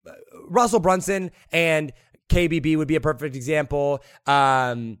 Russell Brunson and KBB would be a perfect example.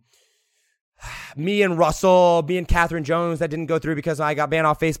 Me and Catherine Jones, that didn't go through because I got banned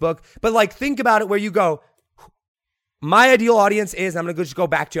off Facebook. But think about it where you go, my ideal audience is, and I'm going to just go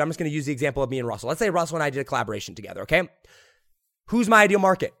back to, I'm just going to use the example of me and Russell. Let's say Russell and I did a collaboration together, okay? Who's my ideal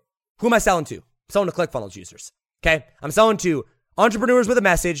market? Who am I selling to? I'm selling to ClickFunnels users, okay? I'm selling to entrepreneurs with a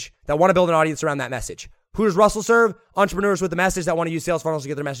message that want to build an audience around that message. Who does Russell serve? Entrepreneurs with a message that want to use sales funnels to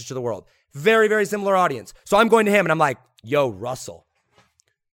get their message to the world. Very, very similar audience. So I'm going to him and I'm like, yo, Russell,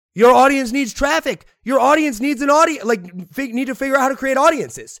 Your audience needs traffic. Your audience needs an audience, need to figure out how to create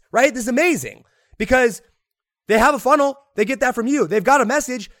audiences, right? This is amazing because they have a funnel. They get that from you. They've got a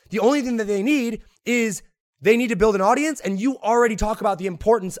message. The only thing that they need is they need to build an audience, and you already talk about the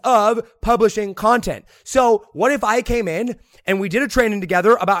importance of publishing content. So what if I came in and we did a training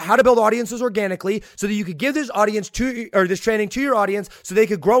together about how to build audiences organically so that you could give this training to your audience so they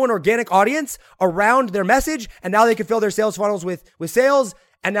could grow an organic audience around their message, and now they could fill their sales funnels with sales,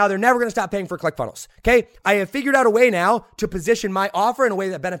 and now they're never going to stop paying for ClickFunnels. Okay? I have figured out a way now to position my offer in a way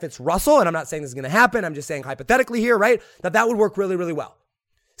that benefits Russell, and I'm not saying this is going to happen. I'm just saying hypothetically here, right? That would work really, really well.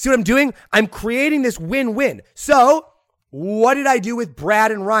 See what I'm doing? I'm creating this win-win. So what did I do with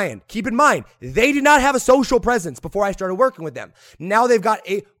Brad and Ryan? Keep in mind, they did not have a social presence before I started working with them. Now they've got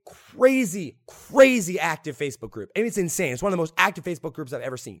a crazy, crazy active Facebook group. I mean, it's insane. It's one of the most active Facebook groups I've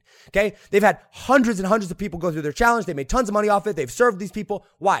ever seen. Okay? They've had hundreds and hundreds of people go through their challenge. They made tons of money off it. They've served these people.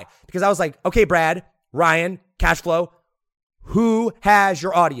 Why? Because I was like, okay, Brad, Ryan, Cashflow, who has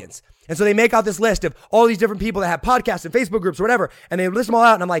your audience? And so they make out this list of all these different people that have podcasts and Facebook groups or whatever, and they list them all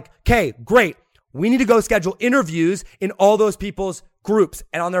out. And I'm like, okay, great. We need to go schedule interviews in all those people's groups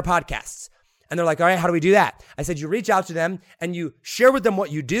and on their podcasts. And they're like, all right, how do we do that? I said, you reach out to them and you share with them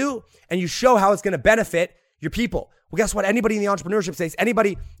what you do and you show how it's going to benefit your people. Well, guess what? Anybody in the entrepreneurship space,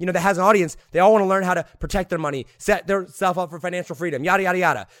 anybody, that has an audience, they all want to learn how to protect their money, set their self up for financial freedom, yada, yada,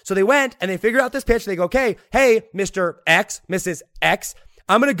 yada. So they went and they figured out this pitch. They go, okay, hey, Mr. X, Mrs. X,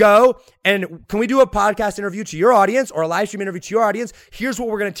 I'm going to go and can we do a podcast interview to your audience or a live stream interview to your audience? Here's what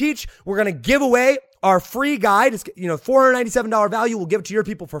we're going to teach. We're going to give away our free guide. It's, $497 value. We'll give it to your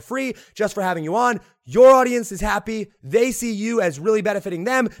people for free just for having you on. Your audience is happy. They see you as really benefiting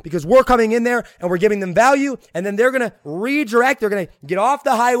them because we're coming in there and we're giving them value. And then they're going to redirect. They're going to get off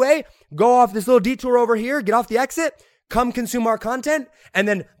the highway, go off this little detour over here, get off the exit, come consume our content, and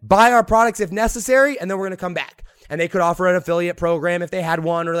then buy our products if necessary. And then we're going to come back. And they could offer an affiliate program if they had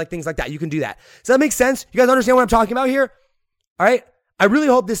one or things like that. You can do that. Does that make sense? You guys understand what I'm talking about here? All right. I really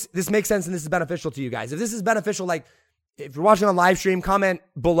hope this makes sense and this is beneficial to you guys. If this is beneficial, if you're watching on live stream, comment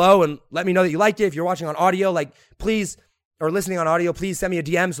below and let me know that you liked it. If you're watching on audio, please, or listening on audio, please send me a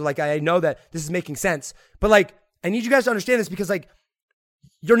DM so I know that this is making sense. But I need you guys to understand this because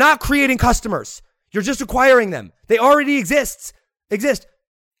you're not creating customers. You're just acquiring them. They already exist.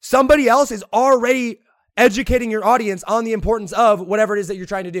 Somebody else is already educating your audience on the importance of whatever it is that you're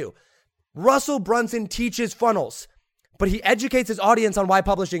trying to do. Russell Brunson teaches funnels, but he educates his audience on why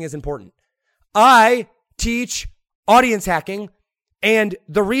publishing is important. I teach audience hacking and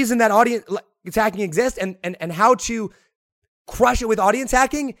the reason that audience hacking exists and how to crush it with audience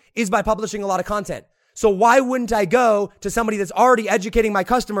hacking is by publishing a lot of content. So why wouldn't I go to somebody that's already educating my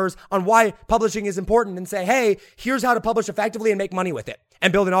customers on why publishing is important and say, hey, here's how to publish effectively and make money with it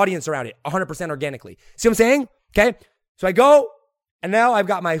and build an audience around it 100% organically. See what I'm saying? Okay. So I go and now I've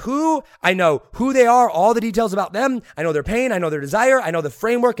got my who. I know who they are, all the details about them. I know their pain. I know their desire. I know the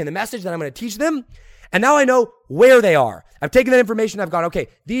framework and the message that I'm going to teach them. And now I know where they are. I've taken that information. I've gone, okay,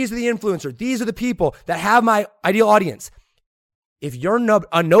 these are the influencers. These are the people that have my ideal audience. If you're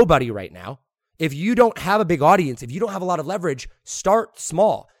a nobody right now, if you don't have a big audience, if you don't have a lot of leverage, start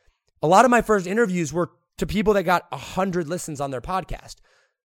small. A lot of my first interviews were to people that got 100 listens on their podcast.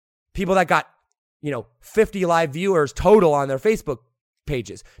 People that got, 50 live viewers total on their Facebook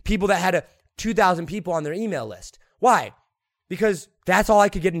pages. People that had 2,000 people on their email list. Why? Because that's all I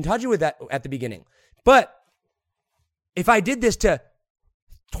could get in touch with at the beginning. But if I did this to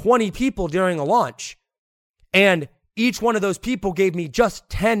 20 people during a launch and each one of those people gave me just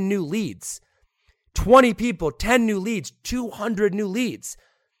 10 new leads, 20 people, 10 new leads, 200 new leads.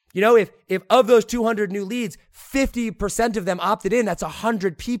 If of those 200 new leads, 50% of them opted in, that's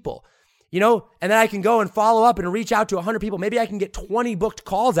 100 people. And then I can go and follow up and reach out to 100 people. Maybe I can get 20 booked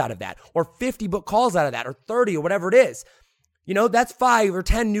calls out of that or 50 booked calls out of that or 30 or whatever it is. That's 5 or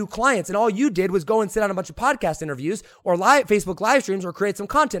 10 new clients. And all you did was go and sit on a bunch of podcast interviews or live Facebook live streams or create some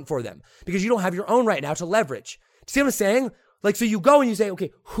content for them because you don't have your own right now to leverage. See what I'm saying? So you go and you say,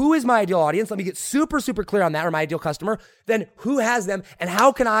 okay, who is my ideal audience? Let me get super, super clear on that, or my ideal customer. Then who has them and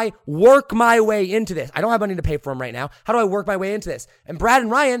how can I work my way into this? I don't have money to pay for them right now. How do I work my way into this? And Brad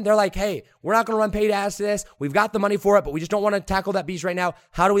and Ryan, they're like, hey, we're not going to run paid ads to this. We've got the money for it, but we just don't want to tackle that beast right now.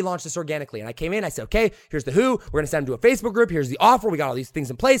 How do we launch this organically? And I came in, I said, okay, here's the who. We're going to send them to a Facebook group. Here's the offer. We got all these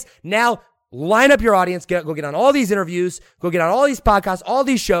things in place. Now line up your audience, go get on all these interviews, go get on all these podcasts, all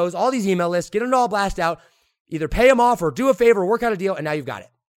these shows, all these email lists, get them all blast out. Either pay them off or do a favor or work out a deal, and now you've got it.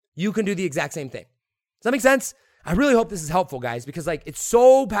 You can do the exact same thing. Does that make sense? I really hope this is helpful, guys, because it's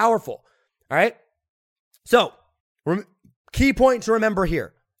so powerful. All right? So, key point to remember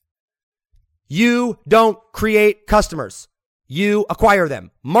here. You don't create customers. You acquire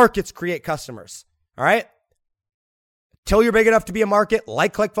them. Markets create customers. All right? Till you're big enough to be a market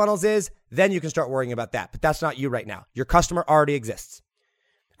like ClickFunnels is, then you can start worrying about that. But that's not you right now. Your customer already exists.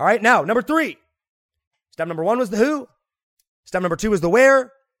 All right, now, number 3. Step number 1 was the who. Step number 2 was the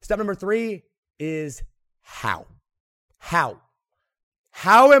where. Step number 3 is how. How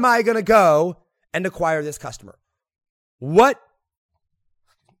am I going to go and acquire this customer? What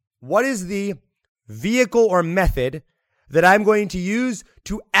is the vehicle or method that I'm going to use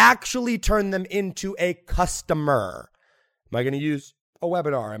to actually turn them into a customer? Am I going to use a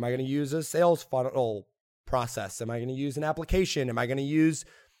webinar? Am I going to use a sales funnel process? Am I going to use an application? Am I going to use...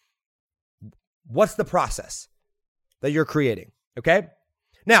 What's the process that you're creating? Okay?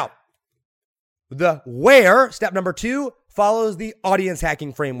 Now, the where, step number 2, follows the audience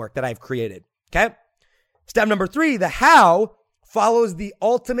hacking framework that I've created. Okay? Step number 3, the how, follows the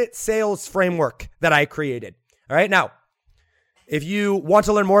ultimate sales framework that I created. All right? Now, if you want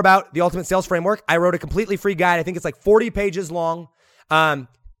to learn more about the ultimate sales framework, I wrote a completely free guide. I think it's like 40 pages long. I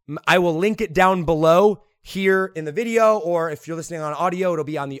will link it down below here in the video, or if you're listening on audio, it'll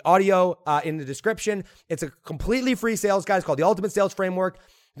be on the audio in the description. It's a completely free sales guide. It's called the Ultimate Sales Framework.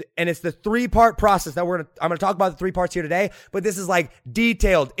 And it's the 3-part process that I'm going to talk about the 3 parts here today, but this is like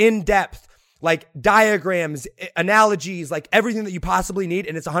detailed, in-depth, like diagrams, analogies, like everything that you possibly need.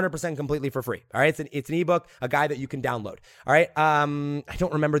 And it's 100% completely for free. All right. It's an ebook, a guide that you can download. All right. I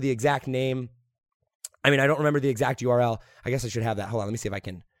don't remember the exact name. I don't remember the exact URL. I guess I should have that. Hold on. Let me see if I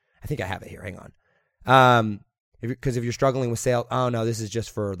can. I think I have it here. Hang on. Because if you're struggling with sales, oh no, this is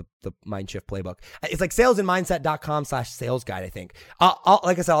just for the Mindshift playbook. It's like salesandmindset.com/sales guide, I think.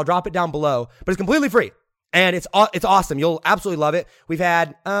 Like I said, I'll drop it down below, but it's completely free and it's awesome. You'll absolutely love it. We've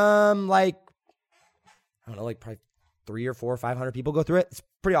had, probably 300 or 400 or 500 people go through it. It's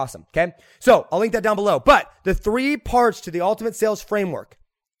pretty awesome. Okay. So I'll link that down below, but the 3 parts to the ultimate sales framework,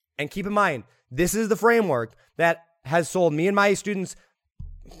 and keep in mind, this is the framework that has sold me and my students.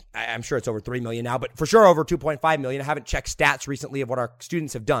 I'm sure it's over 3 million now, but for sure over 2.5 million. I haven't checked stats recently of what our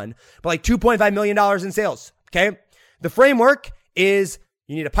students have done, but like $2.5 million in sales. Okay. The framework is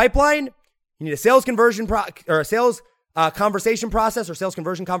you need a pipeline, you need a sales conversion or a sales conversation process or sales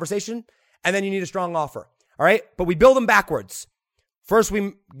conversion conversation, and then you need a strong offer. All right. But we build them backwards. First,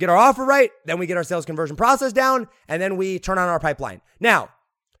 we get our offer right. Then we get our sales conversion process down, and then we turn on our pipeline. Now,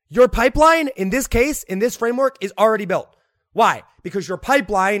 your pipeline in this case, in this framework, is already built. Why? Because your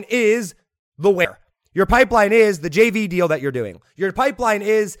pipeline is the where. Your pipeline is the JV deal that you're doing. Your pipeline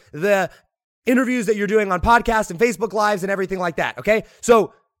is the interviews that you're doing on podcasts and Facebook Lives and everything like that, okay?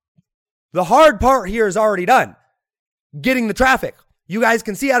 So the hard part here is already done. Getting the traffic. You guys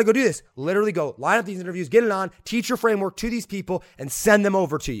can see how to go do this. Literally go line up these interviews, get it on, teach your framework to these people, and send them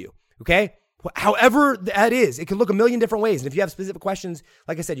over to you, okay? However that is, it can look a million different ways. And if you have specific questions,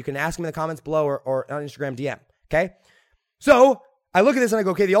 like I said, you can ask me in the comments below or on Instagram DM, okay? So I look at this and I go,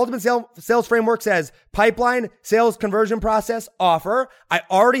 okay, the ultimate sales framework says pipeline, sales conversion process, offer. I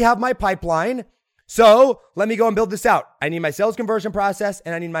already have my pipeline. So let me go and build this out. I need my sales conversion process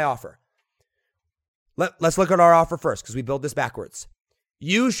and I need my offer. Let's look at our offer first because we build this backwards.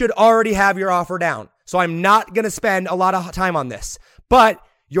 You should already have your offer down. So I'm not going to spend a lot of time on this, but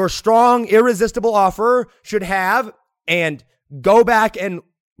your strong, irresistible offer should have, and go back and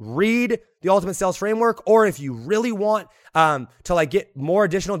read the Ultimate Sales Framework, or if you really want to like get more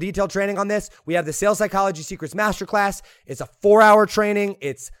additional detailed training on this, we have the Sales Psychology Secrets Masterclass. It's a 4-hour training.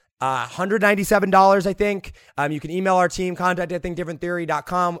 It's $197, I think. You can email our team,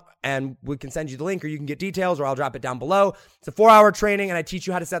 contact@thinkdifferenttheory.com, and we can send you the link, or you can get details, or I'll drop it down below. It's a 4-hour training, and I teach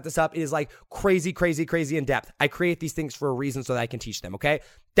you how to set this up. It is like crazy, crazy, crazy in depth. I create these things for a reason so that I can teach them, okay?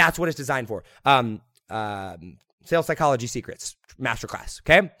 That's what it's designed for. Sales Psychology Secrets Masterclass,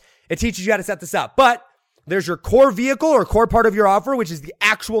 okay? It teaches you how to set this up, but there's your core vehicle or core part of your offer, which is the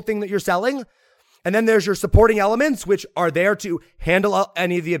actual thing that you're selling. And then there's your supporting elements, which are there to handle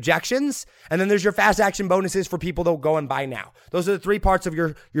any of the objections. And then there's your fast action bonuses for people that will go and buy now. Those are the 3 parts of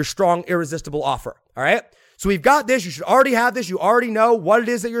your strong, irresistible offer. All right. So we've got this. You should already have this. You already know what it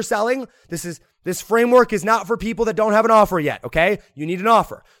is that you're selling. This framework is not for people that don't have an offer yet. Okay. You need an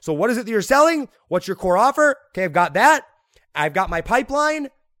offer. So what is it that you're selling? What's your core offer? Okay. I've got that. I've got my pipeline.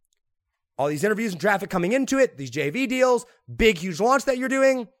 All these interviews and traffic coming into it, these JV deals, big, huge launch that you're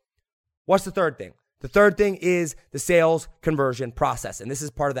doing. What's the third thing? The third thing is the sales conversion process. And this is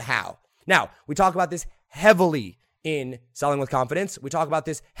part of the how. Now, we talk about this heavily in Selling with Confidence. We talk about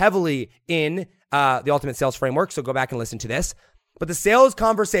this heavily in the Ultimate Sales Framework. So go back and listen to this. But the sales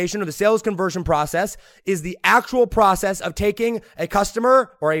conversation or the sales conversion process is the actual process of taking a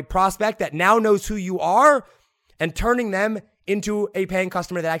customer or a prospect that now knows who you are and turning them into a paying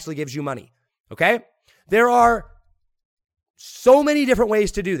customer that actually gives you money. Okay? There are so many different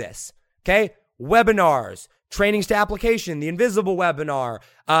ways to do this. Okay? Webinars, trainings to application, the invisible webinar,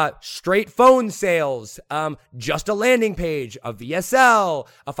 straight phone sales, just a landing page, a VSL,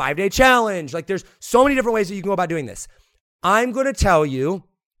 a 5-day challenge. Like there's so many different ways that you can go about doing this. I'm going to tell you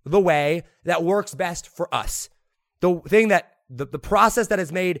the way that works best for us. The thing that the process that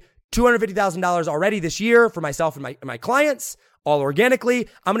has made $250,000 already this year for myself and my clients, all organically,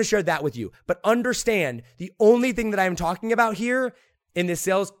 I'm going to share that with you. But understand, the only thing that I'm talking about here in this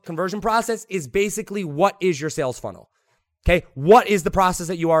sales conversion process is basically what is your sales funnel. Okay, what is the process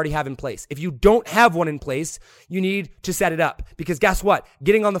that you already have in place? If you don't have one in place, you need to set it up. Because guess what?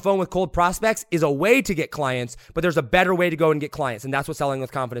 Getting on the phone with cold prospects is a way to get clients, but there's a better way to go and get clients. And that's what Selling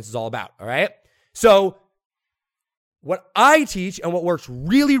with Confidence is all about. All right. So what I teach and what works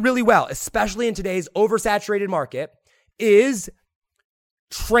really, really well, especially in today's oversaturated market, is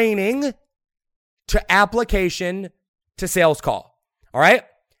training to application to sales call. All right.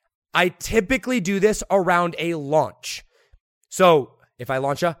 I typically do this around a launch. So if I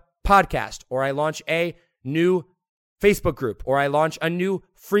launch a podcast, or I launch a new Facebook group, or I launch a new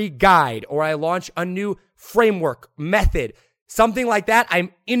free guide, or I launch a new framework, method, something like that,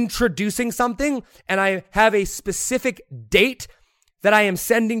 I'm introducing something and I have a specific date that I am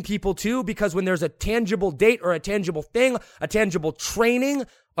sending people to, because when there's a tangible date or a tangible thing, a tangible training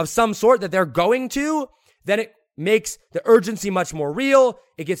of some sort that they're going to, then it makes the urgency much more real.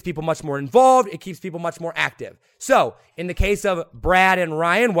 It gets people much more involved. It keeps people much more active. So in the case of Brad and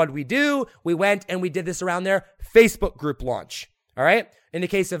Ryan, what did we do? We went and we did this around their Facebook group launch. All right. In the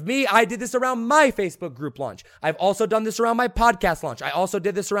case of me, I did this around my Facebook group launch. I've also done this around my podcast launch. I also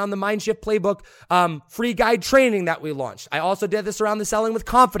did this around the Mindshift Playbook free guide training that we launched. I also did this around the Selling with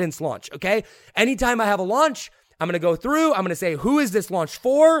Confidence launch. Okay. Anytime I have a launch, I'm going to go through, I'm going to say, who is this launch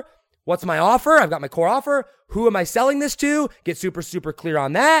for? What's my offer? I've got my core offer. Who am I selling this to? Get super, super clear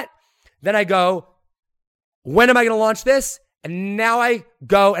on that. Then I go, when am I going to launch this? And now I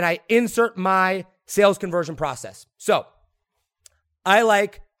go and I insert my sales conversion process. So I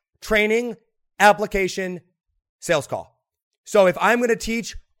like training, application, sales call. So if I'm going to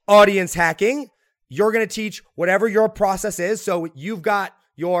teach audience hacking, you're going to teach whatever your process is. So you've got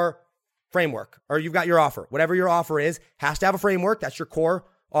your framework, or you've got your offer. Whatever your offer is, has to have a framework. That's your core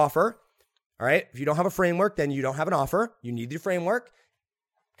offer. All right. If you don't have a framework, then you don't have an offer. You need the framework,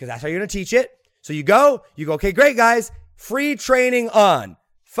 because that's how you're going to teach it. So you go, okay, great guys, free training on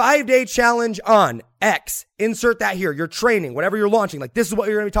 5-day challenge on X. Insert that here. Your training, whatever you're launching, like this is what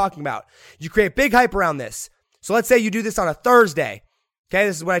you're going to be talking about. You create big hype around this. So let's say you do this on a Thursday. Okay.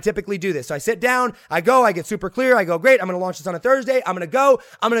 This is when I typically do this. So I sit down, I get super clear. I go, great. I'm going to launch this on a Thursday. I'm going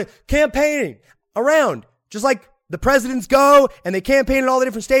to campaign around just like the presidents go, and they campaign in all the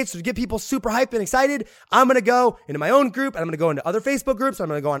different states to get people super hyped and excited. I'm going to go into my own group, and I'm going to go into other Facebook groups. I'm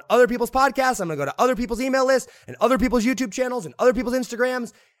going to go on other people's podcasts. I'm going to go to other people's email lists and other people's YouTube channels and other people's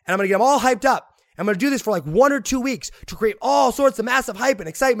Instagrams. And I'm going to get them all hyped up. I'm going to do this for like 1 or 2 weeks to create all sorts of massive hype and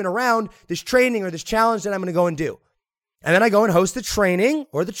excitement around this training or this challenge that I'm going to go and do. And then I go and host the training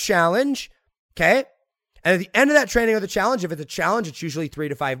or the challenge. Okay. And at the end of that training or the challenge, if it's a challenge, it's usually 3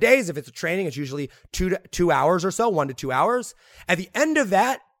 to 5 days. If it's a training, it's usually 2 hours or so, 1 to 2 hours. At the end of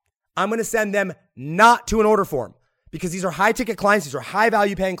that, I'm going to send them not to an order form, because these are high ticket clients. These are high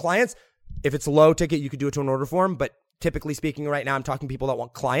value paying clients. If it's low ticket, you could do it to an order form. But typically speaking right now, I'm talking people that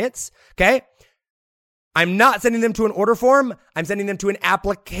want clients. Okay. I'm not sending them to an order form. I'm sending them to an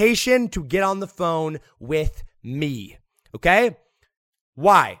application to get on the phone with me. Okay.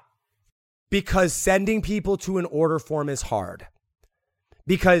 Why? Because sending people to an order form is hard.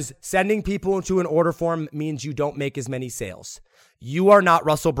 Because sending people to an order form means you don't make as many sales. You are not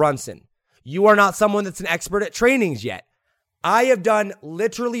Russell Brunson. You are not someone that's an expert at trainings yet. I have done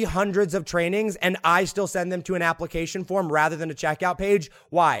literally hundreds of trainings, and I still send them to an application form rather than a checkout page.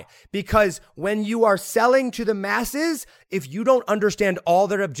 Why? Because when you are selling to the masses, if you don't understand all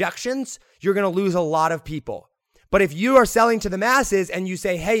their objections, you're going to lose a lot of people. But if you are selling to the masses and you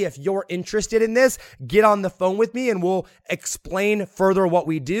say, hey, if you're interested in this, get on the phone with me and we'll explain further what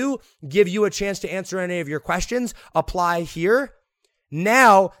we do, give you a chance to answer any of your questions, apply here.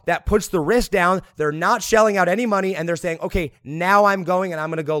 Now that puts the risk down. They're not shelling out any money and they're saying, okay, now I'm going and I'm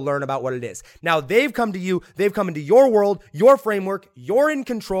going to go learn about what it is. Now they've come to you. They've come into your world, your framework. You're in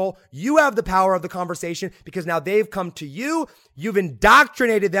control. You have the power of the conversation because now they've come to you. You've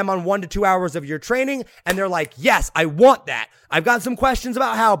indoctrinated them on 1 to 2 hours of your training. And they're like, yes, I want that. I've got some questions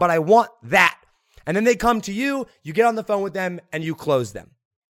about how, but I want that. And then they come to you. You get on the phone with them and you close them.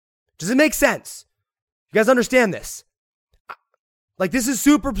 Does it make sense? You guys understand this? Like, this is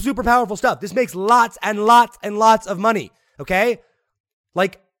super, super powerful stuff. This makes lots and lots and lots of money, okay?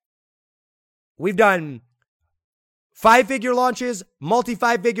 Like, we've done 5-figure launches,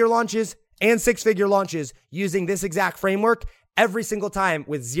 multi-5-figure launches, and 6-figure launches using this exact framework every single time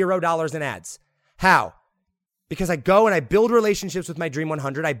with $0 in ads. How? Because I go and I build relationships with my Dream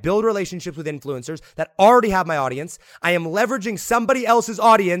 100. I build relationships with influencers that already have my audience. I am leveraging somebody else's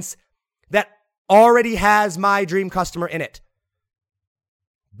audience that already has my dream customer in it.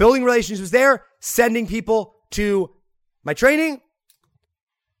 Building relationships there, sending people to my training,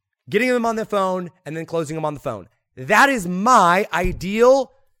 getting them on the phone, and then closing them on the phone. That is my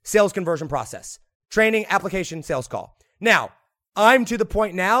ideal sales conversion process. Training, application, sales call. Now, I'm to the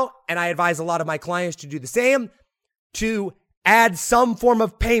point now, and I advise a lot of my clients to do the same, to add some form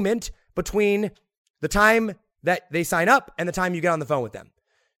of payment between the time that they sign up and the time you get on the phone with them.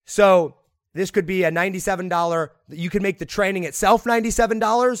 So this could be a $97. You could make the training itself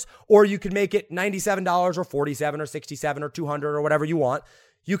 $97, or you could make it $97 or $47 or $67 or $200 or whatever you want.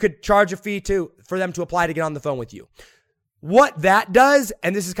 You could charge a fee for them to apply to get on the phone with you. What that does,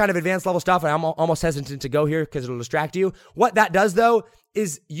 and this is kind of advanced level stuff, and I'm almost hesitant to go here because it'll distract you. What that does, though,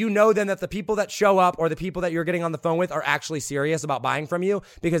 is you know then that the people that show up or the people that you're getting on the phone with are actually serious about buying from you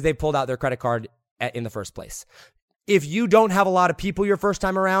because they've pulled out their credit card in the first place. If you don't have a lot of people your first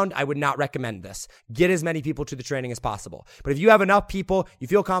time around, I would not recommend this. Get as many people to the training as possible. But if you have enough people, you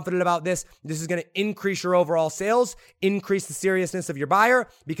feel confident about this, this is going to increase your overall sales, increase the seriousness of your buyer,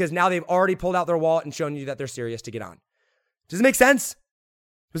 because now they've already pulled out their wallet and shown you that they're serious to get on. Does it make sense?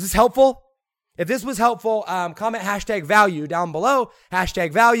 Was this helpful? If this was helpful, comment #value down below.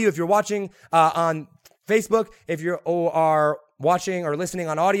 #value if you're watching on Facebook. If you are watching or listening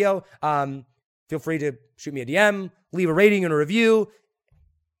on audio, feel free to shoot me a DM, leave a rating and a review.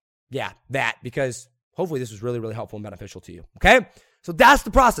 Yeah, that, because hopefully this was really, really helpful and beneficial to you. Okay? So that's the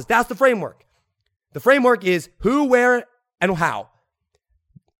process. That's the framework. The framework is who, where, and how.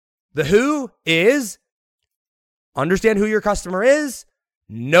 The who is understand who your customer is,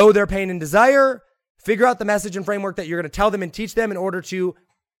 know their pain and desire, figure out the message and framework that you're going to tell them and teach them in order to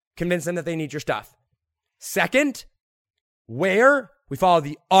convince them that they need your stuff. Second, where, we follow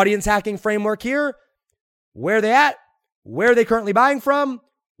the audience hacking framework here. Where are they at? Where are they currently buying from?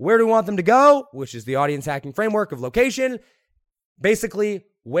 Where do we want them to go? Which is the audience hacking framework of location. Basically,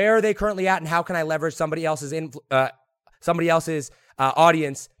 where are they currently at and how can I leverage somebody else's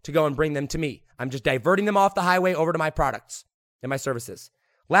audience to go and bring them to me? I'm just diverting them off the highway over to my products and my services.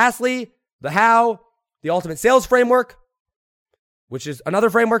 Lastly, the how, the ultimate sales framework, which is another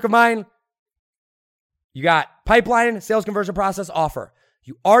framework of mine. You got pipeline, sales conversion process, offer.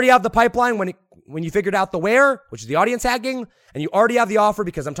 You already have the pipeline when you figured out the where, which is the audience hacking, and you already have the offer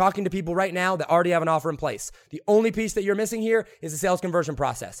because I'm talking to people right now that already have an offer in place. The only piece that you're missing here is the sales conversion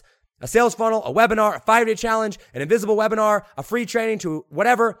process. A sales funnel, a webinar, a 5-day challenge, an invisible webinar, a free training to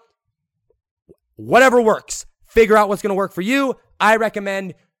whatever works. Figure out what's going to work for you. I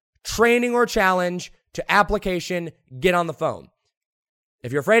recommend training or challenge to application, get on the phone.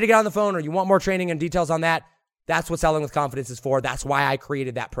 If you're afraid to get on the phone or you want more training and details on that, that's what Selling with Confidence is for. That's why I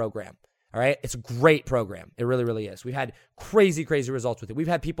created that program. All right. It's a great program. It really, really is. We've had crazy, crazy results with it. We've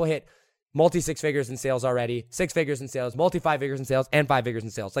had people hit multi-6 figures in sales already, 6 figures in sales, multi-5 figures in sales, and 5 figures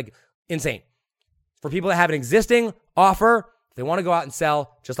in sales. Like insane. For people that have an existing offer, they want to go out and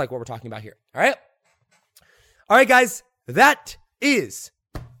sell, just like what we're talking about here. All right. All right, guys. That is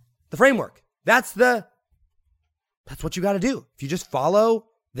the framework. That's what you got to do. If you just follow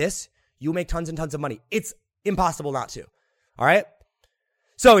this, you'll make tons and tons of money. It's impossible not to. All right.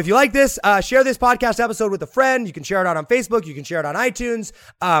 So if you like this, share this podcast episode with a friend. You can share it out on Facebook. You can share it on iTunes,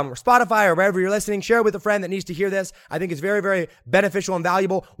 or Spotify, or wherever you're listening. Share it with a friend that needs to hear this. I think it's very, very beneficial and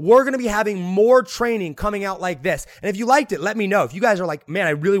valuable. We're going to be having more training coming out like this. And if you liked it, let me know. If you guys are like, man,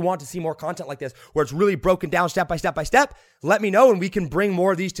 I really want to see more content like this, where it's really broken down step by step by step, let me know and we can bring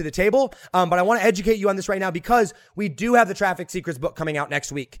more of these to the table. But I want to educate you on this right now because we do have the Traffic Secrets book coming out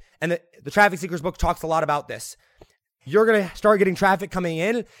next week. And the Traffic Secrets book talks a lot about this. You're going to start getting traffic coming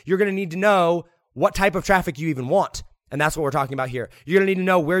in. You're going to need to know what type of traffic you even want. And that's what we're talking about here. You're going to need to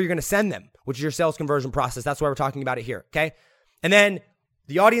know where you're going to send them, which is your sales conversion process. That's why we're talking about it here. Okay. And then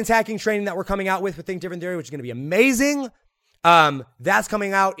the audience hacking training that we're coming out with Think Different Theory, which is going to be amazing. That's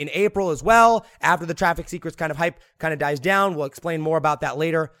coming out in April as well. After the Traffic Secrets kind of hype kind of dies down. We'll explain more about that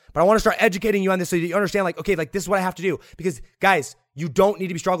later. But I want to start educating you on this so that you understand, like, okay, like this is what I have to do. Because guys, you don't need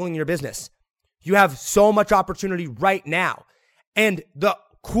to be struggling in your business. You have so much opportunity right now. And the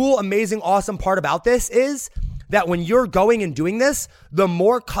cool, amazing, awesome part about this is that when you're going and doing this, the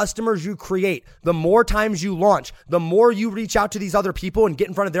more customers you create, the more times you launch, the more you reach out to these other people and get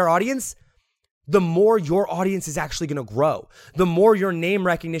in front of their audience, the more your audience is actually going to grow. The more your name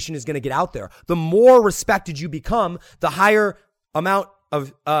recognition is going to get out there. The more respected you become, the higher amount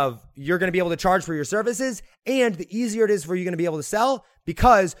of you're going to be able to charge for your services, and the easier it is for you going to be able to sell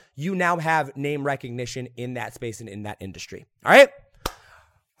because you now have name recognition in that space and in that industry. All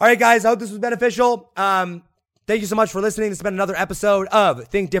right, guys, I hope this was beneficial. Thank you so much for listening. This has been another episode of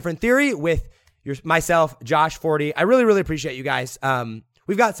Think Different Theory with myself, Josh Forti. I really, really appreciate you guys.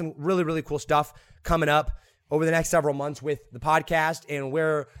 We've got some really, really cool stuff coming up over the next several months with the podcast and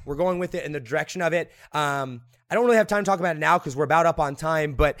where we're going with it and the direction of it. I don't really have time to talk about it now because we're about up on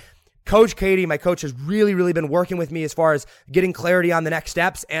time, but Coach Katie, my coach, has really, really been working with me as far as getting clarity on the next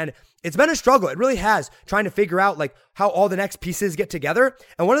steps. And it's been a struggle. It really has, trying to figure out like how all the next pieces get together.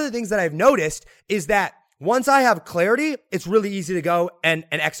 And one of the things that I've noticed is that once I have clarity, it's really easy to go and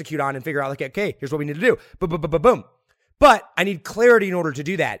execute on and figure out like, okay, here's what we need to do. Boom. But I need clarity in order to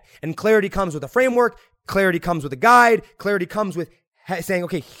do that. And clarity comes with a framework. Clarity comes with a guide. Clarity comes with saying,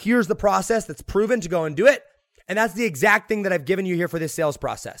 okay, here's the process that's proven to go and do it. And that's the exact thing that I've given you here for this sales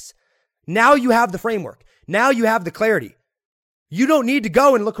process. Now you have the framework. Now you have the clarity. You don't need to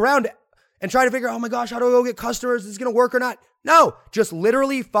go and look around and try to figure out, oh my gosh, how do I go get customers? Is this going to work or not? No, just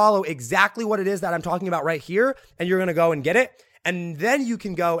literally follow exactly what it is that I'm talking about right here. And you're going to go and get it. And then you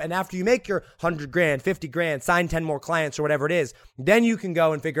can go, and after you make your 100 grand, 50 grand, sign 10 more clients or whatever it is, then you can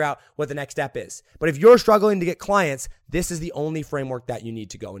go and figure out what the next step is. But if you're struggling to get clients, this is the only framework that you need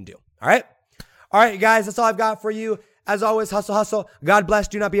to go and do. All right, guys, that's all I've got for you. As always, hustle. God bless.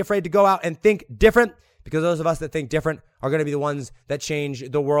 Do not be afraid to go out and think different, because those of us that think different are going to be the ones that change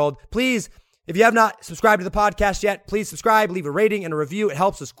the world. Please, if you have not subscribed to the podcast yet, please subscribe, leave a rating and a review. It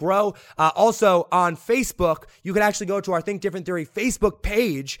helps us grow. Also on Facebook, you can actually go to our Think Different Theory Facebook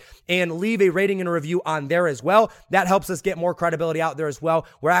page and leave a rating and a review on there as well. That helps us get more credibility out there as well.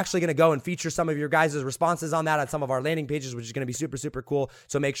 We're actually going to go and feature some of your guys' responses on that on some of our landing pages, which is going to be super, super cool.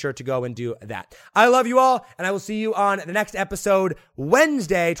 So make sure to go and do that. I love you all, and I will see you on the next episode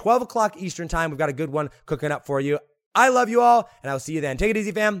Wednesday, 12 o'clock Eastern time. We've got a good one cooking up for you. I love you all, and I will see you then. Take it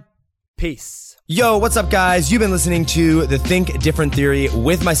easy, fam. Peace. Yo, what's up, guys? You've been listening to the Think Different Theory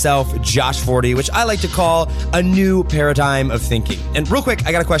with myself, Josh Forti, which I like to call a new paradigm of thinking. And real quick,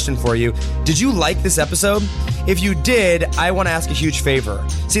 I got a question for you. Did you like this episode? If you did, I want to ask a huge favor.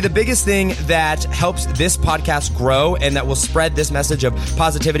 See, the biggest thing that helps this podcast grow and that will spread this message of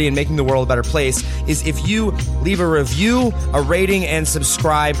positivity and making the world a better place is if you leave a review, a rating, and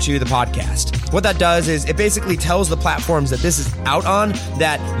subscribe to the podcast. What that does is it basically tells the platforms that this is out on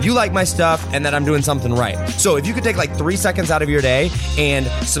that you like my stuff and that I'm doing something right. So if you could take like 3 seconds out of your day and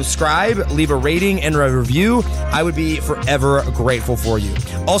subscribe, leave a rating and a review, I would be forever grateful for you.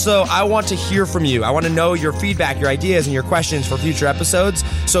 Also, I want to hear from you. I want to know your feedback, your ideas, and your questions for future episodes.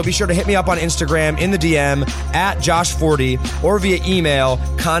 So be sure to hit me up on Instagram in the DM at Josh Forti or via email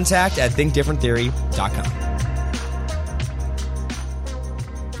contact@thinkdifferenttheory.com.